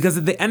 Because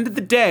at the end of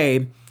the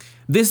day,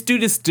 this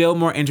dude is still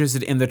more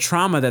interested in the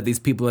trauma that these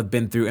people have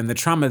been through and the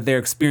trauma they're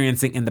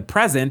experiencing in the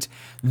present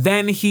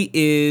than he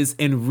is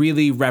in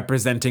really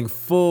representing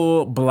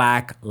full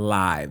Black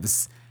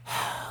lives.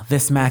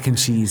 This mac and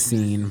cheese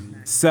scene.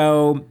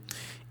 So,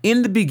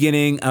 in the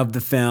beginning of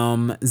the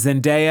film,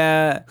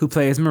 Zendaya, who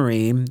plays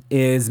Marie,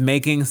 is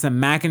making some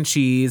mac and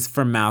cheese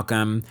for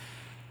Malcolm,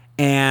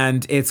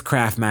 and it's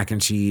Kraft mac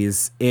and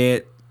cheese.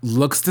 It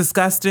looks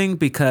disgusting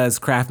because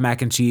Kraft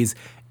mac and cheese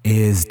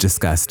is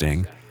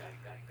disgusting.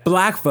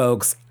 Black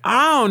folks,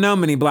 I don't know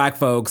many Black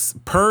folks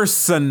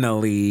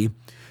personally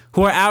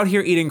who are out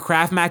here eating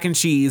Kraft mac and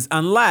cheese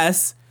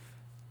unless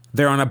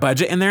they're on a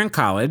budget and they're in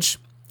college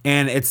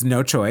and it's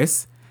no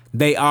choice.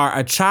 They are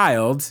a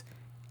child.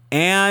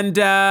 And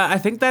I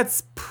think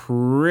that's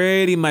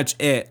pretty much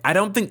it. I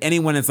don't think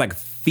anyone is like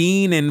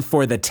fiending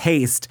for the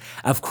taste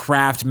of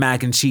Kraft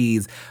mac and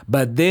cheese,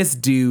 but this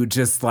dude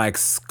just like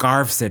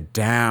scarfs it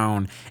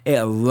down.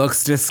 It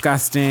looks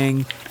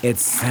disgusting. It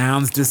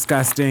sounds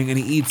disgusting. And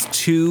he eats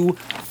 2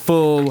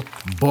 full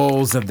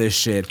bowls of this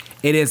shit.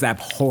 It is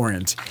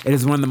abhorrent. It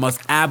is one of the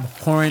most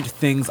abhorrent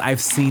things I've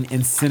seen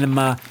in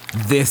cinema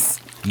this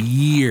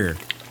year.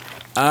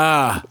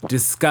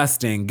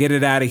 Disgusting. Get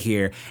it out of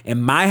here.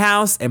 In my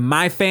house, in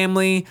my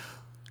family,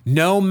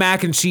 no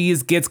mac and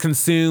cheese gets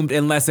consumed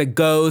unless it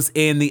goes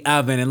in the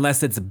oven,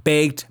 unless it's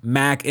baked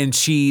mac and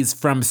cheese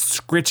from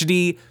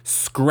Scritchety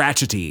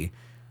Scratchety.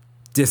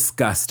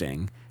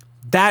 Disgusting.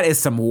 That is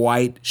some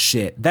white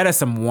shit. That is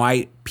some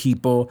white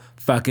people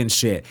fucking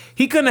shit.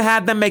 He couldn't have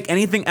had them make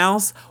anything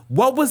else.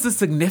 What was the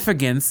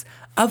significance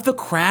of the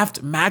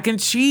Kraft mac and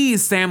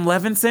cheese, Sam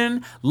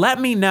Levinson? Let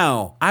me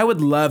know. I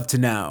would love to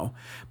know.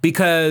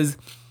 Because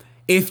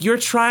if you're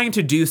trying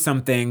to do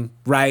something,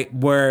 right,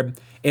 where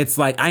it's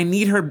like, I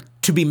need her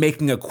to be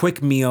making a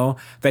quick meal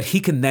that he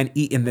can then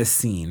eat in this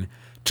scene.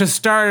 To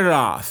start it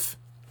off,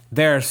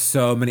 there are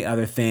so many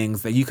other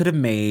things that you could have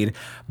made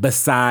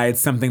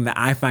besides something that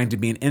I find to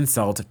be an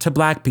insult to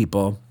Black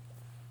people.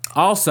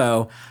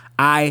 Also,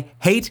 I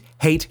hate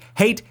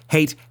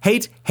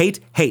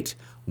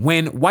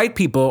when white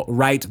people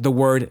write the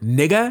word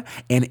nigga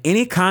in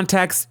any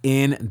context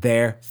in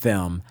their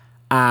film.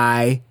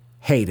 I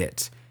hate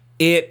it.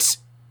 It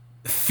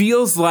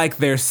feels like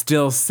they're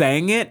still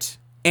saying it,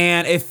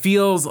 and it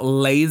feels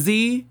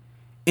lazy,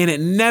 and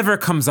it never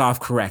comes off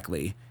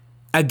correctly.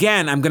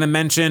 Again, I'm gonna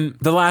mention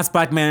The Last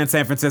Black Man in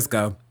San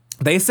Francisco.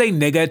 They say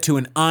nigga to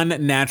an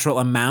unnatural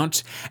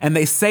amount, and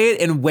they say it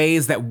in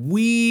ways that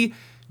we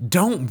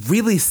don't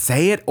really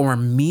say it or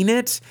mean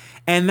it.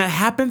 And that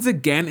happens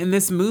again in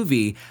this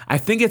movie. I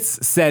think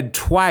it's said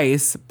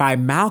twice by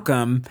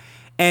Malcolm,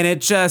 and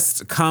it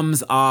just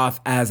comes off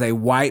as a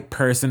white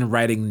person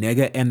writing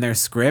nigga in their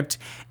script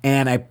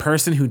and a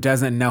person who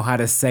doesn't know how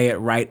to say it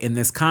right in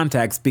this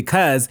context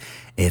because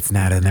it's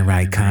not in the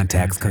right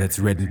context because it's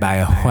written by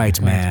a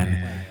white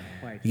man.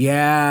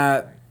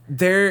 Yeah,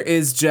 there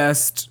is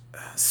just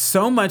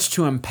so much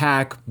to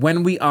unpack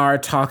when we are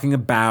talking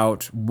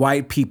about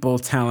white people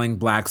telling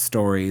Black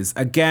stories.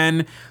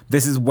 Again,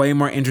 this is way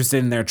more interested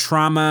in their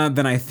trauma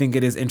than I think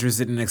it is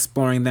interested in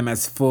exploring them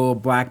as full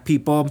Black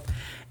people.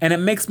 And it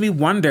makes me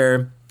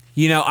wonder,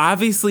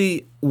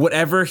 obviously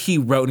whatever he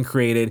wrote and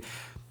created,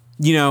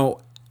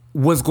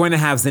 was going to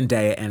have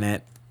Zendaya in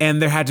it. And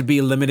there had to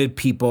be limited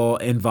people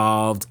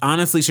involved.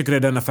 Honestly, she could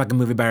have done a fucking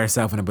movie by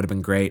herself and it would have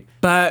been great.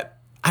 But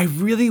I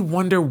really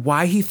wonder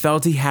why he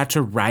felt he had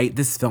to write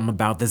this film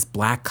about this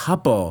Black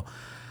couple.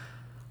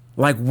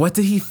 Like, what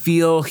did he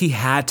feel he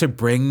had to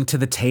bring to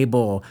the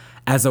table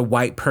as a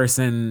white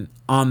person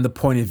on the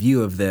point of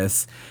view of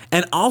this?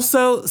 And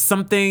also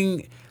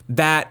something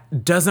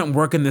that doesn't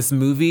work in this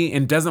movie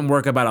and doesn't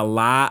work about a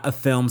lot of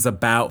films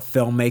about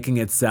filmmaking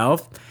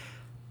itself.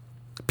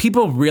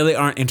 People really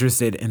aren't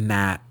interested in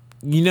that.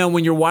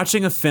 When you're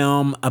watching a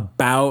film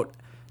about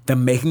the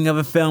making of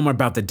a film or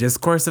about the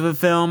discourse of a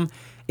film,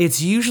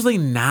 it's usually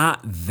not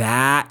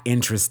that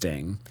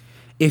interesting.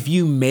 If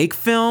you make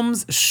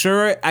films,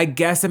 sure, I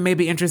guess it may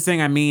be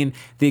interesting. I mean,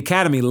 the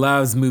Academy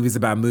loves movies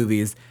about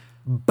movies.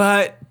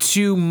 But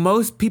to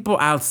most people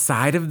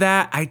outside of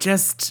that,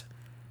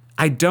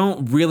 I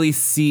don't really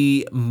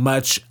see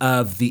much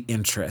of the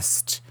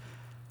interest.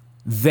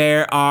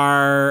 There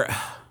are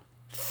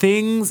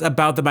things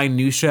about the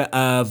minutia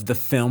of the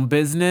film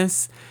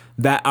business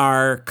that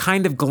are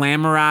kind of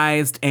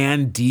glamorized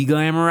and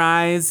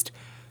de-glamorized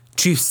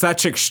to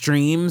such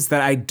extremes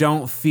that I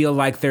don't feel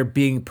like they're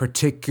being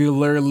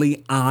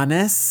particularly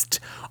honest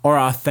or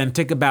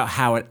authentic about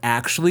how it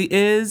actually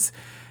is.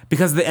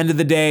 Because at the end of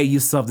the day, you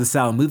still have to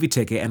sell a movie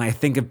ticket. And I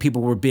think if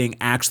people were being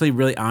actually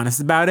really honest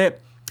about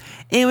it,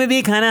 it would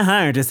be kind of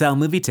hard to sell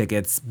movie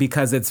tickets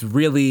because it's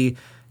really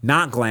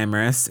not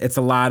glamorous. It's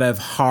a lot of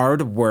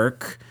hard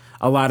work,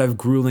 a lot of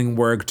grueling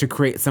work to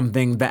create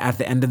something that at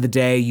the end of the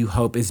day you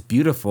hope is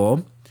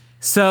beautiful.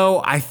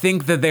 So I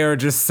think that there are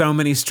just so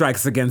many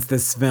strikes against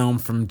this film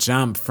from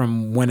jump,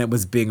 from when it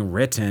was being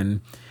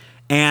written.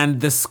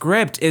 And the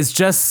script is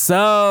just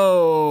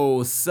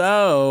so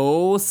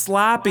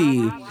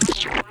sloppy.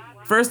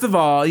 First of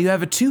all, you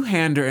have a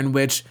two-hander in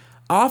which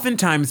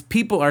oftentimes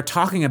people are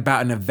talking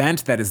about an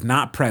event that is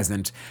not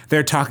present.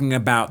 They're talking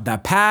about the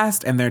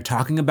past and they're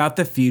talking about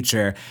the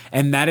future.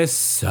 And that is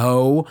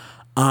so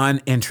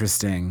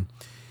uninteresting.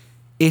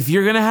 If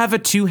you're gonna have a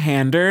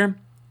two-hander,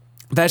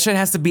 that shit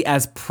has to be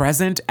as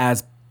present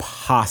as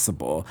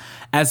possible.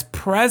 As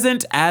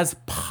present as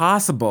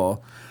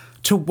possible.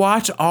 To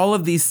watch all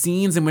of these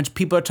scenes in which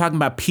people are talking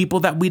about people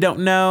that we don't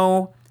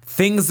know,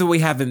 things that we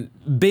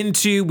haven't been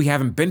to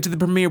the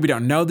premiere, we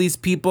don't know these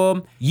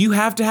people. You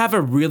have to have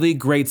a really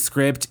great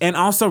script and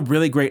also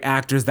really great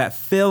actors that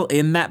fill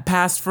in that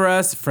past for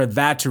us for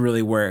that to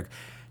really work.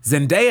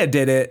 Zendaya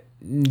did it.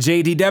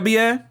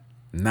 JDW,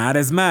 not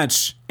as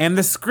much. And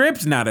the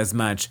script, not as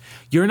much.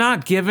 You're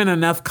not given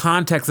enough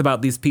context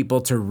about these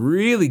people to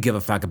really give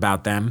a fuck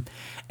about them.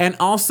 And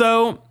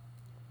also,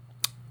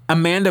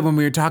 Amanda, when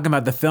we were talking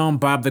about the film,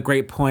 brought up the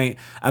great point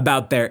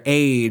about their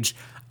age.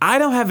 I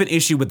don't have an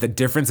issue with the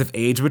difference of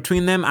age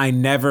between them. I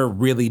never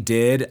really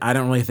did. I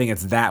don't really think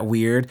it's that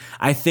weird.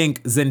 I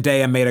think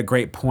Zendaya made a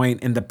great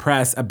point in the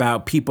press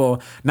about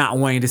people not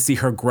wanting to see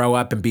her grow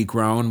up and be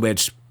grown,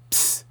 which,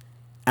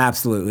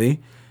 absolutely.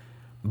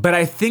 But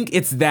I think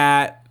it's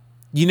that,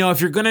 you know,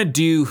 if you're gonna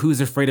do Who's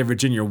Afraid of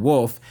Virginia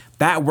Woolf,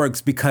 that works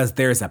because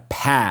there's a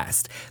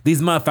past.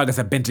 These motherfuckers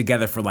have been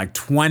together for like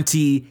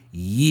 20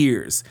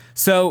 years.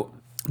 So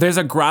there's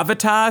a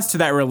gravitas to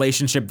that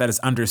relationship that is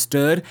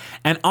understood.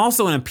 And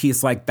also in a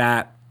piece like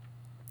that,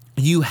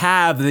 you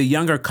have the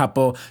younger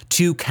couple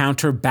to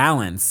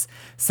counterbalance.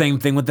 Same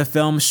thing with the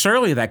film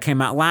Shirley that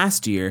came out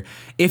last year.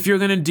 If you're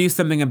gonna do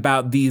something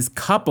about these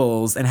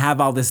couples and have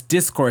all this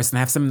discourse and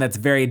have something that's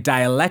very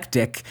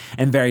dialectic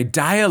and very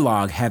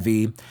dialogue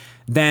heavy,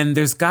 then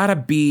there's gotta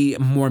be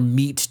more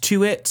meat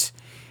to it.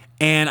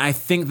 And I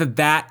think that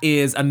that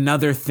is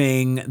another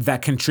thing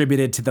that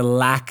contributed to the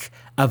lack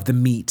of the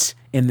meat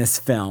in this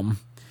film.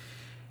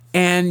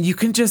 And you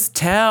can just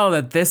tell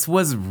that this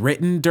was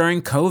written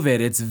during COVID.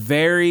 It's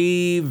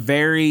very,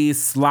 very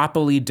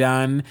sloppily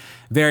done,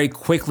 very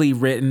quickly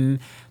written,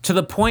 to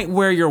the point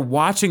where you're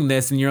watching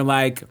this and you're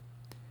like,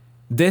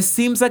 this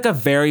seems like a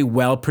very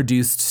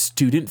well-produced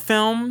student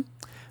film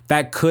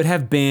that could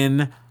have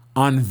been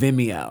on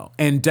Vimeo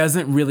and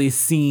doesn't really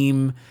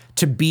seem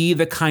to be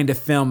the kind of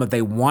film that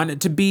they want it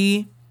to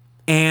be.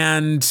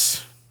 And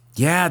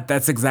yeah,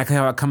 that's exactly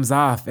how it comes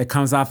off. It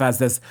comes off as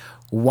this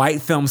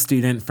white film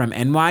student from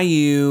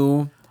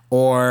NYU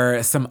or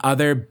some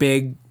other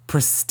big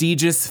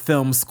prestigious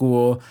film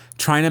school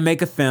trying to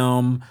make a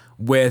film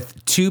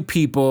with two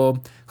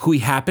people who he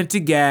happened to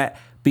get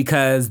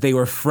because they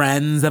were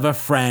friends of a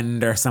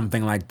friend or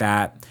something like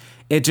that.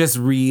 It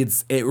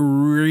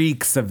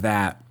reeks of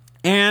that.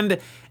 And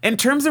in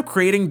terms of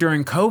creating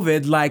during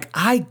COVID, like,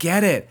 I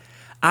get it.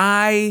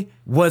 I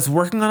was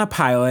working on a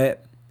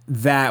pilot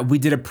that we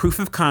did a proof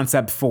of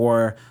concept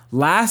for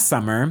last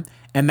summer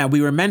and that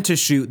we were meant to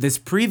shoot this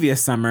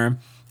previous summer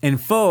in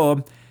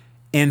full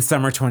in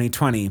summer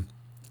 2020.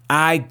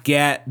 I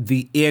get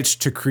the itch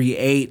to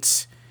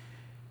create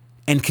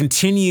and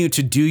continue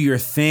to do your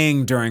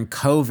thing during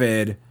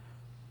COVID,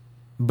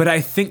 but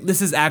I think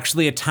this is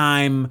actually a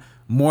time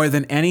more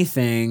than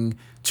anything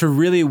to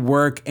really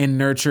work and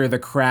nurture the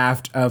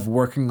craft of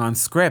working on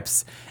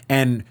scripts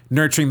and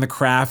nurturing the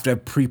craft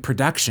of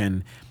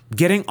pre-production,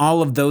 getting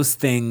all of those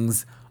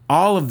things,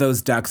 all of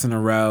those ducks in a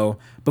row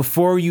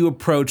before you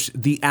approach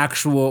the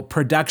actual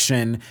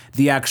production,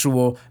 the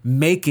actual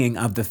making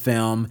of the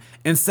film,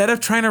 instead of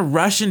trying to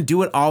rush and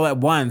do it all at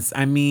once.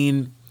 I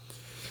mean,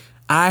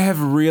 I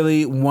have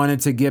really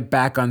wanted to get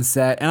back on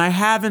set, and I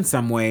have in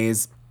some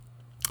ways.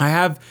 I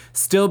have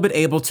still been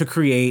able to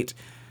create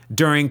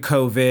during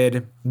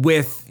COVID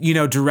with,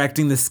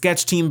 directing the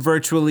sketch team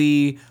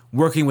virtually,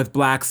 working with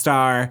Black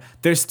Star.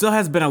 There still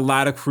has been a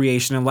lot of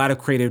creation, a lot of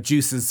creative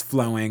juices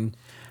flowing.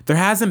 There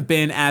hasn't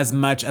been as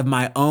much of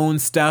my own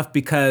stuff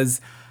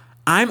because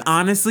I'm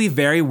honestly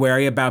very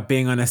wary about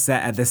being on a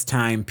set at this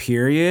time,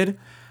 period.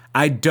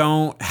 I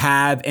don't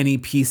have any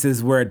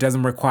pieces where it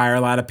doesn't require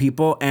a lot of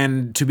people.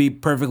 And to be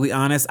perfectly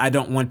honest, I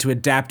don't want to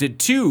adapt it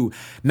to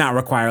not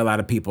require a lot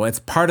of people. It's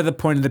part of the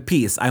point of the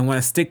piece. I want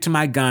to stick to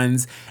my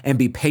guns and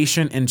be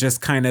patient and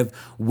just kind of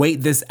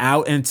wait this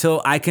out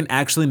until I can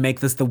actually make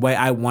this the way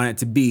I want it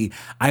to be.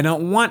 I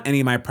don't want any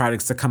of my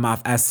projects to come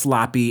off as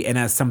sloppy and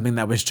as something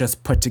that was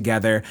just put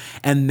together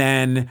and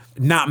then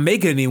not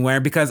make it anywhere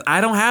because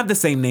I don't have the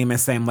same name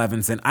as Sam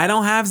Levinson. I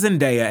don't have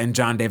Zendaya and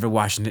John David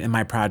Washington in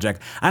my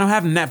project. I don't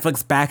have Netflix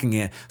Netflix backing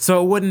it,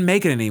 so it wouldn't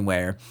make it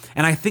anywhere.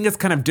 And I think it's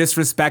kind of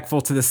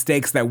disrespectful to the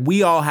stakes that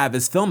we all have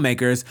as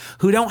filmmakers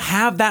who don't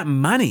have that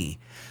money,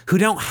 who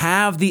don't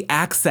have the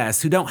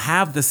access, who don't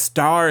have the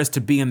stars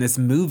to be in this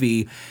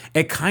movie.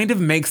 It kind of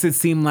makes it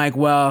seem like,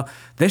 well,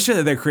 this show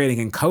that they're creating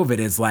in COVID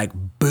is like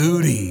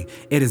booty.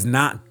 It is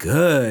not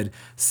good.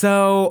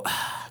 So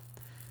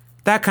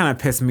that kind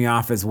of pissed me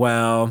off as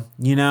well,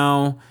 you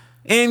know?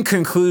 In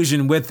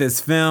conclusion with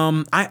this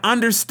film, I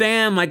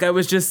understand, like I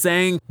was just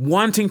saying,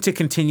 wanting to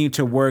continue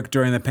to work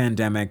during the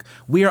pandemic.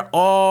 We are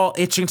all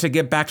itching to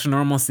get back to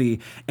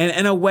normalcy. And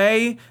in a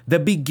way, the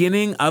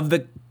beginning of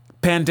the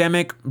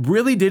pandemic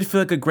really did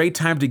feel like a great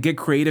time to get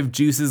creative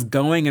juices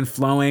going and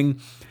flowing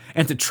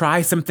and to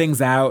try some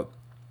things out,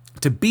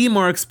 to be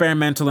more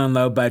experimental and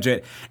low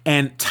budget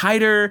and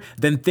tighter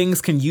than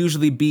things can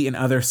usually be in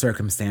other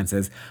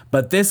circumstances.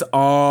 But this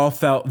all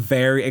felt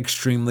very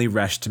extremely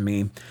rushed to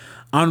me.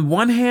 On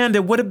one hand,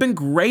 it would have been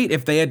great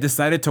if they had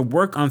decided to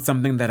work on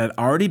something that had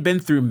already been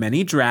through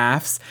many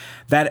drafts,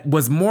 that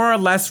was more or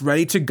less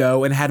ready to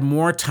go and had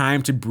more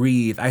time to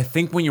breathe. I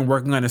think when you're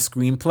working on a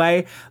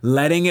screenplay,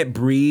 letting it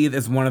breathe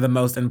is one of the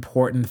most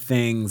important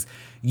things.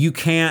 You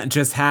can't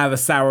just have a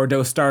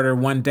sourdough starter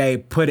one day,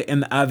 put it in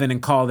the oven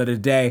and call it a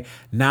day.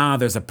 Nah,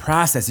 there's a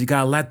process. You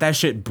gotta let that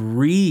shit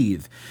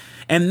breathe.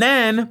 And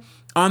then,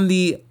 on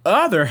the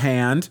other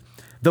hand,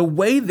 the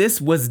way this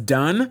was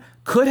done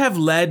could have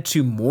led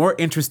to more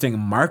interesting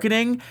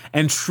marketing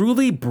and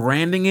truly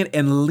branding it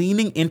and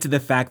leaning into the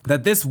fact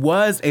that this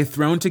was a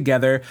thrown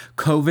together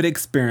COVID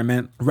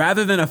experiment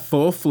rather than a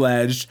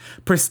full-fledged,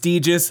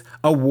 prestigious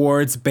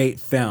awards bait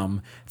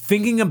film.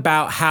 Thinking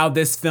about how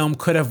this film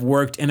could have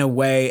worked in a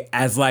way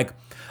as like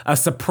a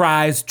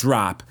surprise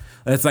drop.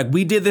 It's like,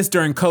 we did this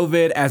during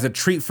COVID as a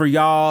treat for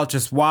y'all.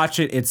 Just watch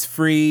it. It's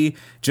free.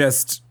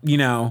 Just, you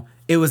know,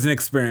 it was an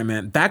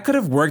experiment. That could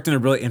have worked in a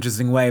really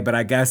interesting way, but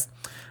I guess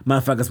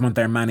motherfuckers want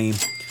their money.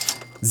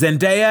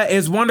 Zendaya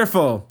is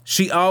wonderful.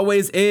 She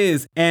always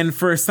is. And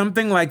for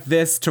something like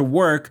this to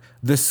work,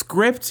 the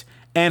script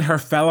and her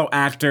fellow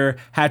actor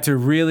had to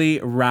really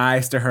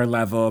rise to her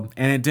level,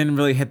 and it didn't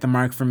really hit the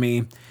mark for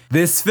me.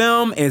 This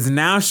film is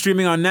now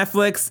streaming on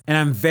Netflix, and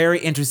I'm very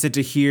interested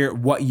to hear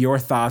what your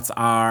thoughts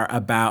are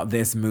about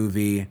this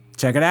movie.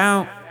 Check it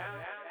out.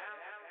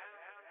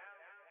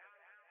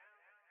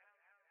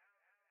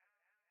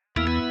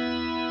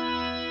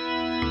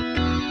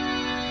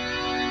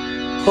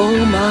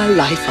 All my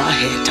life I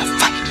had to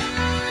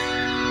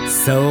fight.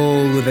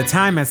 So the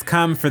time has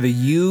come for the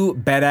You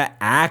Better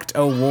Act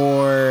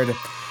Award.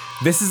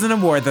 This is an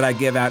award that I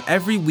give out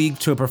every week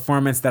to a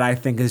performance that I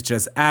think is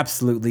just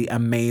absolutely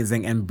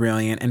amazing and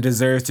brilliant and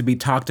deserves to be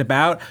talked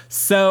about.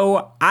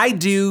 So I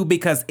do,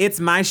 because it's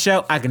my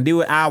show. I can do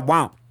what I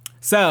want.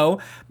 So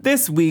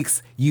this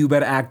week's You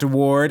Better Act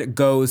Award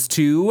goes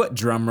to,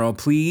 drumroll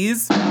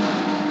please,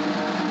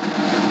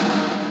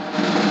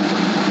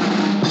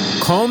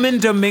 Colman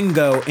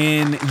Domingo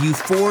in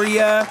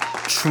Euphoria,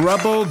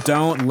 Trouble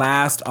Don't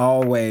Last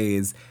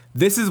Always.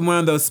 This is one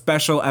of those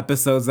special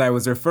episodes that I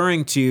was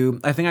referring to.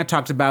 I think I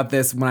talked about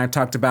this when I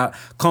talked about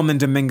Colman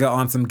Domingo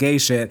on some gay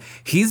shit.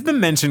 He's been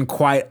mentioned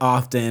quite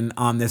often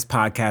on this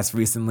podcast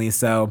recently,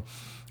 so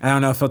I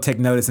don't know if he'll take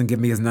notice and give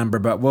me his number,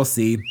 but we'll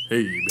see.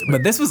 Hey, baby.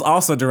 But this was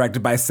also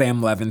directed by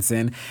Sam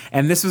Levinson,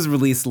 and this was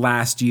released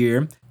last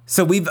year.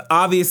 So we've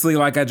obviously,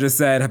 like I just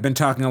said, have been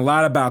talking a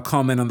lot about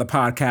Colman on the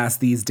podcast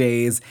these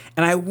days,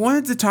 and I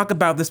wanted to talk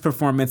about this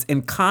performance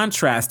in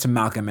contrast to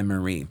Malcolm and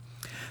Marie.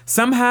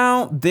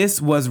 Somehow, this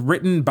was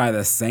written by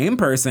the same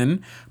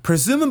person,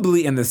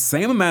 presumably in the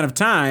same amount of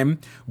time,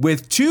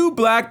 with two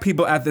black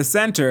people at the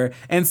center,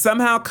 and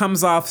somehow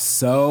comes off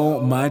so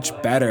much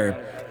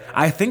better.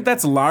 I think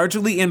that's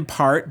largely in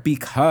part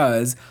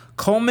because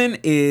Colman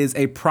is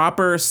a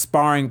proper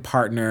sparring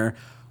partner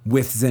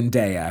with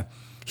Zendaya.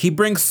 He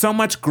brings so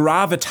much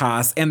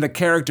gravitas in the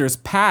character's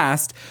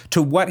past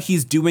to what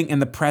he's doing in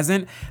the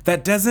present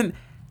that doesn't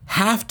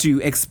have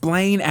to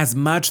explain as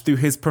much through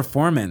his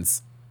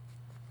performance.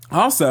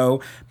 Also,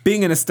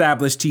 being an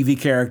established TV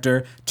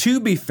character, to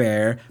be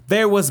fair,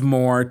 there was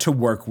more to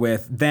work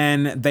with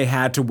than they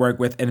had to work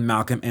with in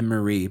Malcolm and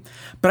Marie.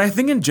 But I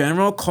think in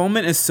general,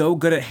 Colman is so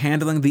good at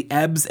handling the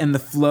ebbs and the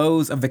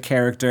flows of the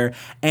character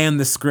and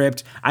the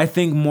script, I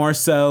think more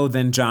so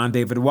than John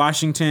David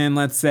Washington,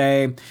 let's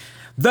say.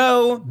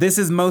 Though this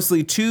is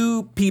mostly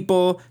two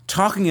people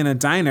talking in a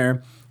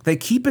diner, they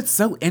keep it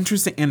so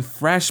interesting and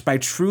fresh by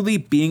truly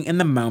being in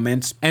the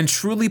moment and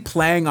truly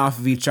playing off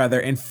of each other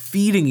and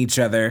feeding each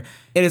other.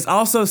 It is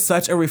also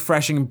such a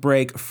refreshing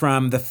break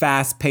from the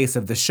fast pace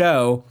of the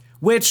show,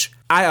 which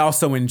I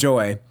also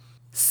enjoy.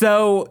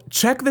 So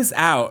check this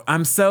out.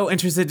 I'm so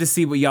interested to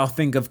see what y'all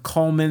think of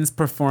Colman's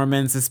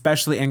performance,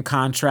 especially in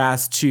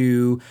contrast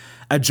to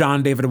a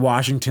John David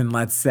Washington,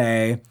 let's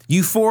say.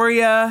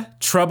 Euphoria,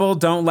 Trouble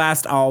Don't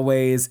Last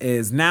Always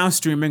is now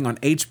streaming on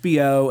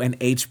HBO and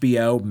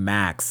HBO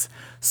Max.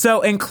 So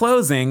in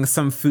closing,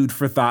 some food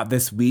for thought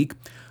this week.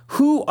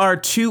 Who are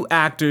two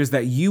actors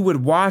that you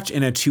would watch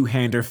in a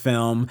two-hander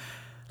film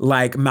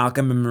like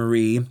Malcolm and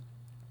Marie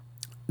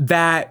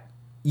that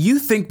you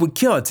think would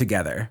kill it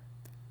together?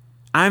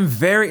 I'm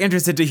very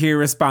interested to hear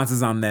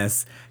responses on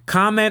this.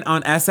 Comment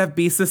on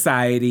SFB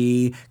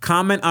Society,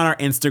 comment on our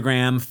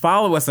Instagram,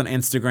 follow us on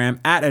Instagram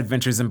at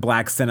Adventures in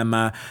Black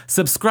Cinema,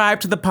 subscribe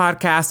to the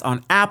podcast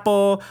on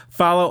Apple,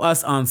 follow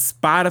us on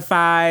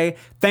Spotify.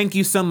 Thank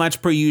you so much,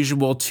 per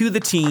usual, to the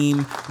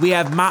team. We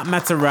have Mott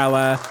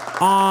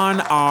Metzarella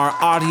on our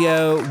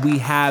audio. We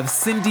have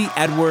Cindy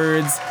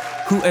Edwards,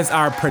 who is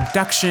our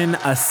production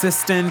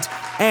assistant,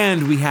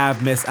 and we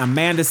have Miss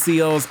Amanda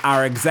Seals,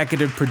 our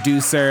executive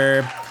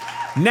producer.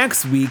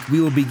 Next week, we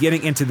will be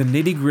getting into the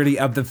nitty-gritty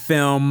of the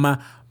film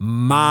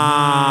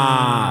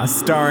Ma,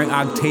 starring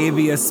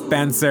Octavia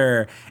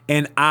Spencer,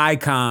 an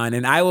icon.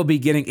 And I will be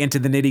getting into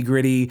the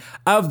nitty-gritty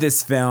of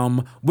this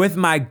film with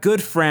my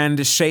good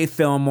friend, Shay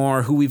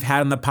Fillmore, who we've had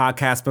on the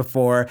podcast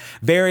before.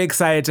 Very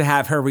excited to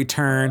have her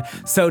return.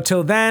 So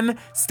till then,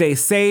 stay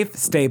safe,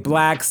 stay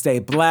black, stay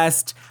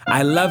blessed.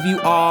 I love you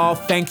all.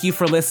 Thank you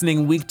for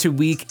listening week to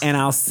week, and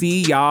I'll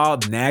see y'all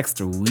next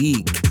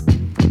week.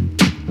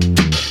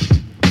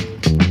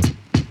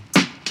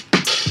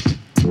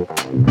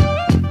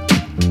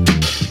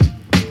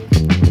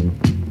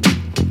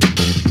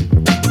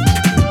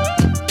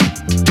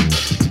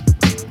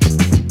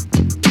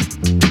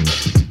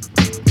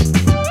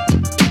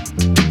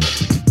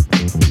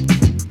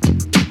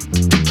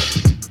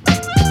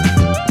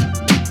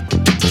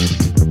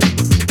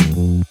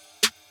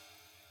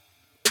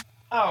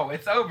 Oh,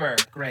 it's over.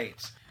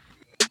 Great.